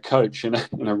a coach in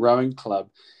a rowing club,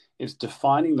 is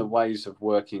defining the ways of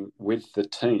working with the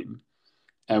team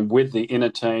and with the inner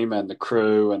team and the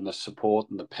crew and the support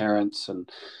and the parents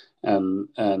and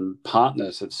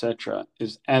partners, etc.,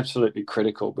 is absolutely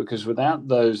critical, because without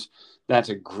that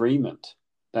agreement,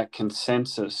 that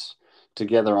consensus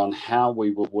together on how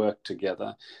we will work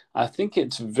together, I think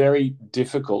it's very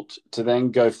difficult to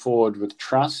then go forward with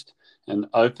trust and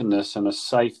openness and a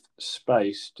safe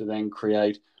space to then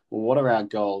create, well, what are our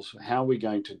goals? How are we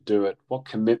going to do it? What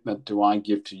commitment do I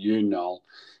give to you, Noel?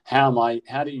 How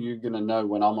are you going to know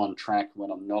when I'm on track, when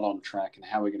I'm not on track, and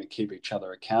how we're going to keep each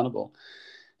other accountable?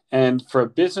 And for a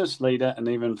business leader, and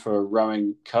even for a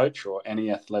rowing coach or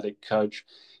any athletic coach,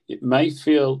 it may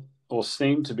feel or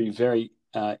seem to be very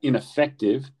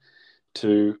ineffective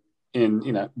to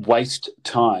waste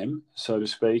time, so to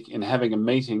speak, in having a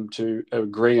meeting to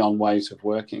agree on ways of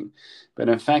working. But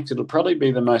in fact, it'll probably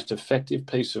be the most effective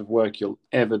piece of work you'll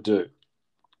ever do,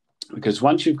 because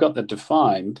once you've got that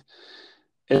defined,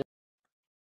 it's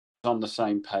on the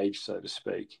same page, so to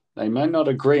speak. They may not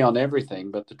agree on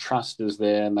everything, but the trust is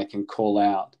there, and they can call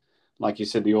out, like you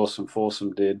said, the Awesome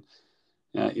Foursome did,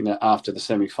 after the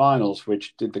semi-finals,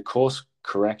 which did the course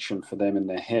correction for them in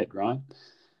their head, right?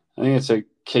 I think it's a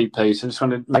key piece. I just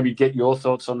want to maybe get your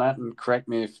thoughts on that, and correct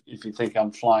me if you think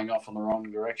I'm flying off in the wrong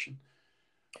direction.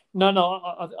 No,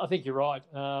 I think you're right.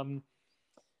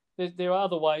 There are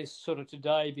other ways sort of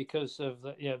today because of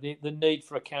the need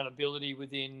for accountability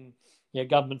within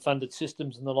government-funded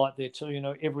systems and the like there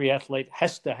too. Every athlete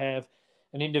has to have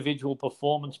an individual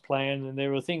performance plan, and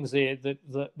there are things there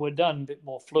that were done a bit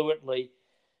more fluently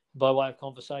by way of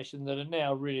conversation that are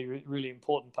now really, really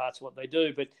important parts of what they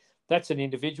do. But that's an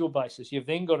individual basis. You've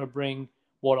then got to bring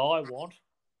what I want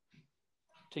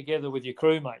together with your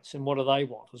crewmates and what do they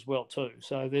want as well too.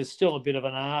 So there's still a bit of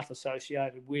an art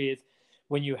associated with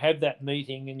when you have that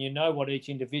meeting and you know what each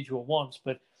individual wants,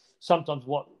 but sometimes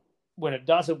when it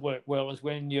doesn't work well is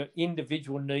when your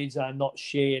individual needs are not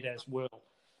shared as well.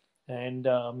 And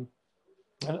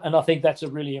I think that's a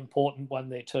really important one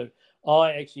there too.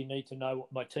 I actually need to know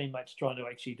what my teammates are trying to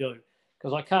actually do,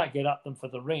 because I can't get up them for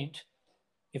the rent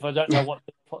if I don't know what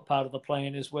part of the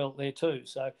plan is well there too.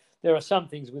 So there are some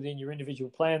things within your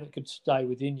individual plan that could stay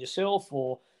within yourself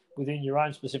or within your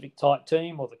own specific type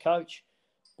team or the coach.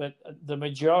 But the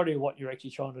majority of what you're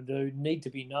actually trying to do need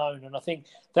to be known. And I think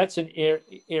that's an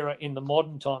era in the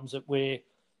modern times that we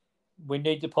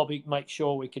need to probably make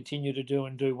sure we continue to do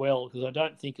and do well, because I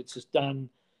don't think it's just done.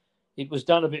 It was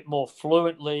done a bit more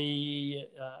fluently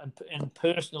and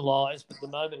personalised, but the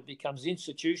moment it becomes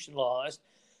institutionalised,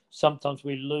 sometimes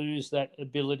we lose that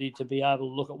ability to be able to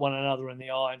look at one another in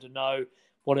the eye and to know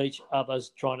what each other's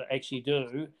trying to actually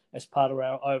do as part of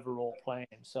our overall plan.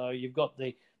 So you've got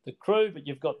the crew, but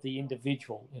you've got the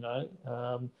individual,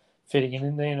 fitting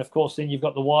in there. And, of course, then you've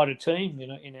got the wider team,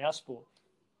 in our sport.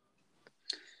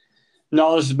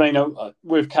 No, this has been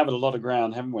we've covered a lot of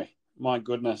ground, haven't we? My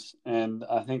goodness. And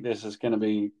I think this is going to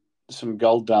be some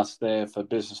gold dust there for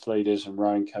business leaders and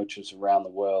rowing coaches around the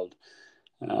world.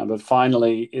 But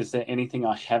finally, is there anything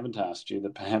I haven't asked you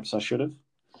that perhaps I should have?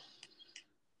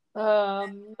 No,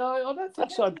 I don't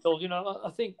think so, Bill. I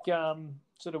think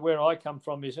sort of where I come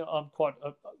from is I'm quite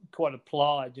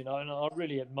applied, and I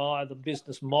really admire the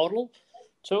business model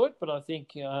to it. But I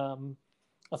think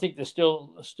there's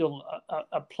still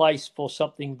a place for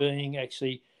something being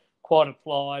actually quite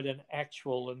applied and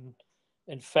actual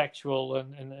and factual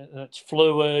and it's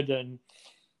fluid and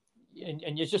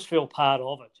you just feel part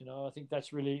of it. I think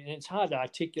that's really, and it's hard to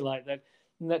articulate that.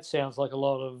 And that sounds like a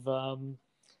lot of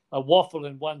a waffle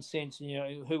in one sense,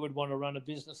 who would want to run a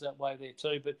business that way there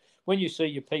too. But when you see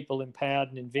your people empowered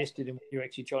and invested in what you're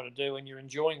actually trying to do and you're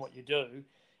enjoying what you do,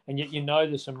 and yet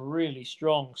there's some really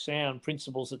strong, sound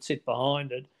principles that sit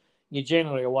behind it, you're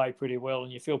generally away pretty well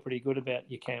and you feel pretty good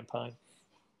about your campaign.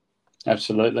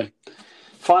 Absolutely.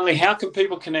 Finally, how can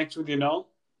people connect with you, Noel?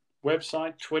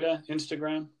 Website, Twitter,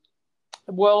 Instagram?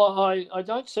 Well, I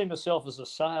don't see myself as a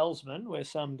salesman, where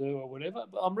some do or whatever,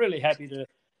 but I'm really happy to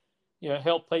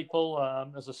help people.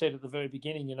 As I said at the very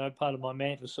beginning, part of my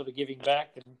mantra is sort of giving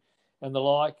back and the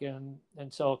like, and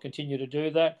so I'll continue to do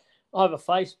that. I have a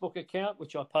Facebook account,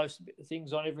 which I post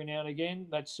things on every now and again.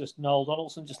 That's just Noel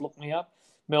Donaldson. Just look me up,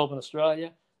 Melbourne,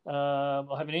 Australia. I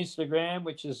have an Instagram,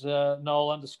 which is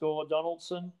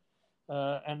Noel_Donaldson.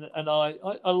 And I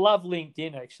love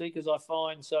LinkedIn, actually, because I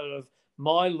find sort of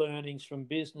my learnings from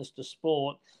business to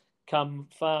sport come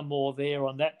far more there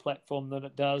on that platform than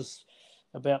it does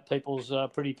about people's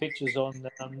pretty pictures on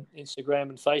Instagram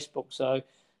and Facebook. So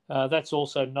that's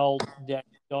also Noel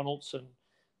Donaldson.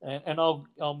 And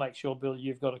I'll make sure, Bill,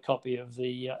 you've got a copy of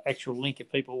the actual link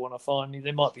if people want to find me.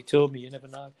 There might be two of me, you never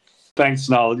know. Thanks,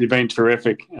 Noel. You've been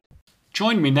terrific.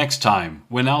 Join me next time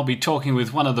when I'll be talking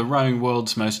with one of the rowing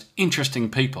world's most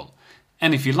interesting people.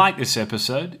 And if you like this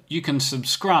episode, you can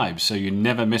subscribe so you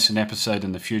never miss an episode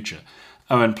in the future.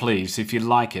 Oh, and please, if you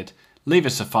like it, leave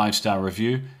us a 5-star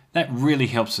review. That really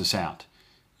helps us out.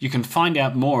 You can find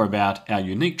out more about our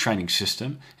unique training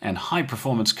system and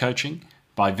high-performance coaching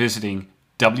by visiting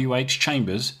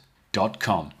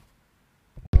whchambers.com.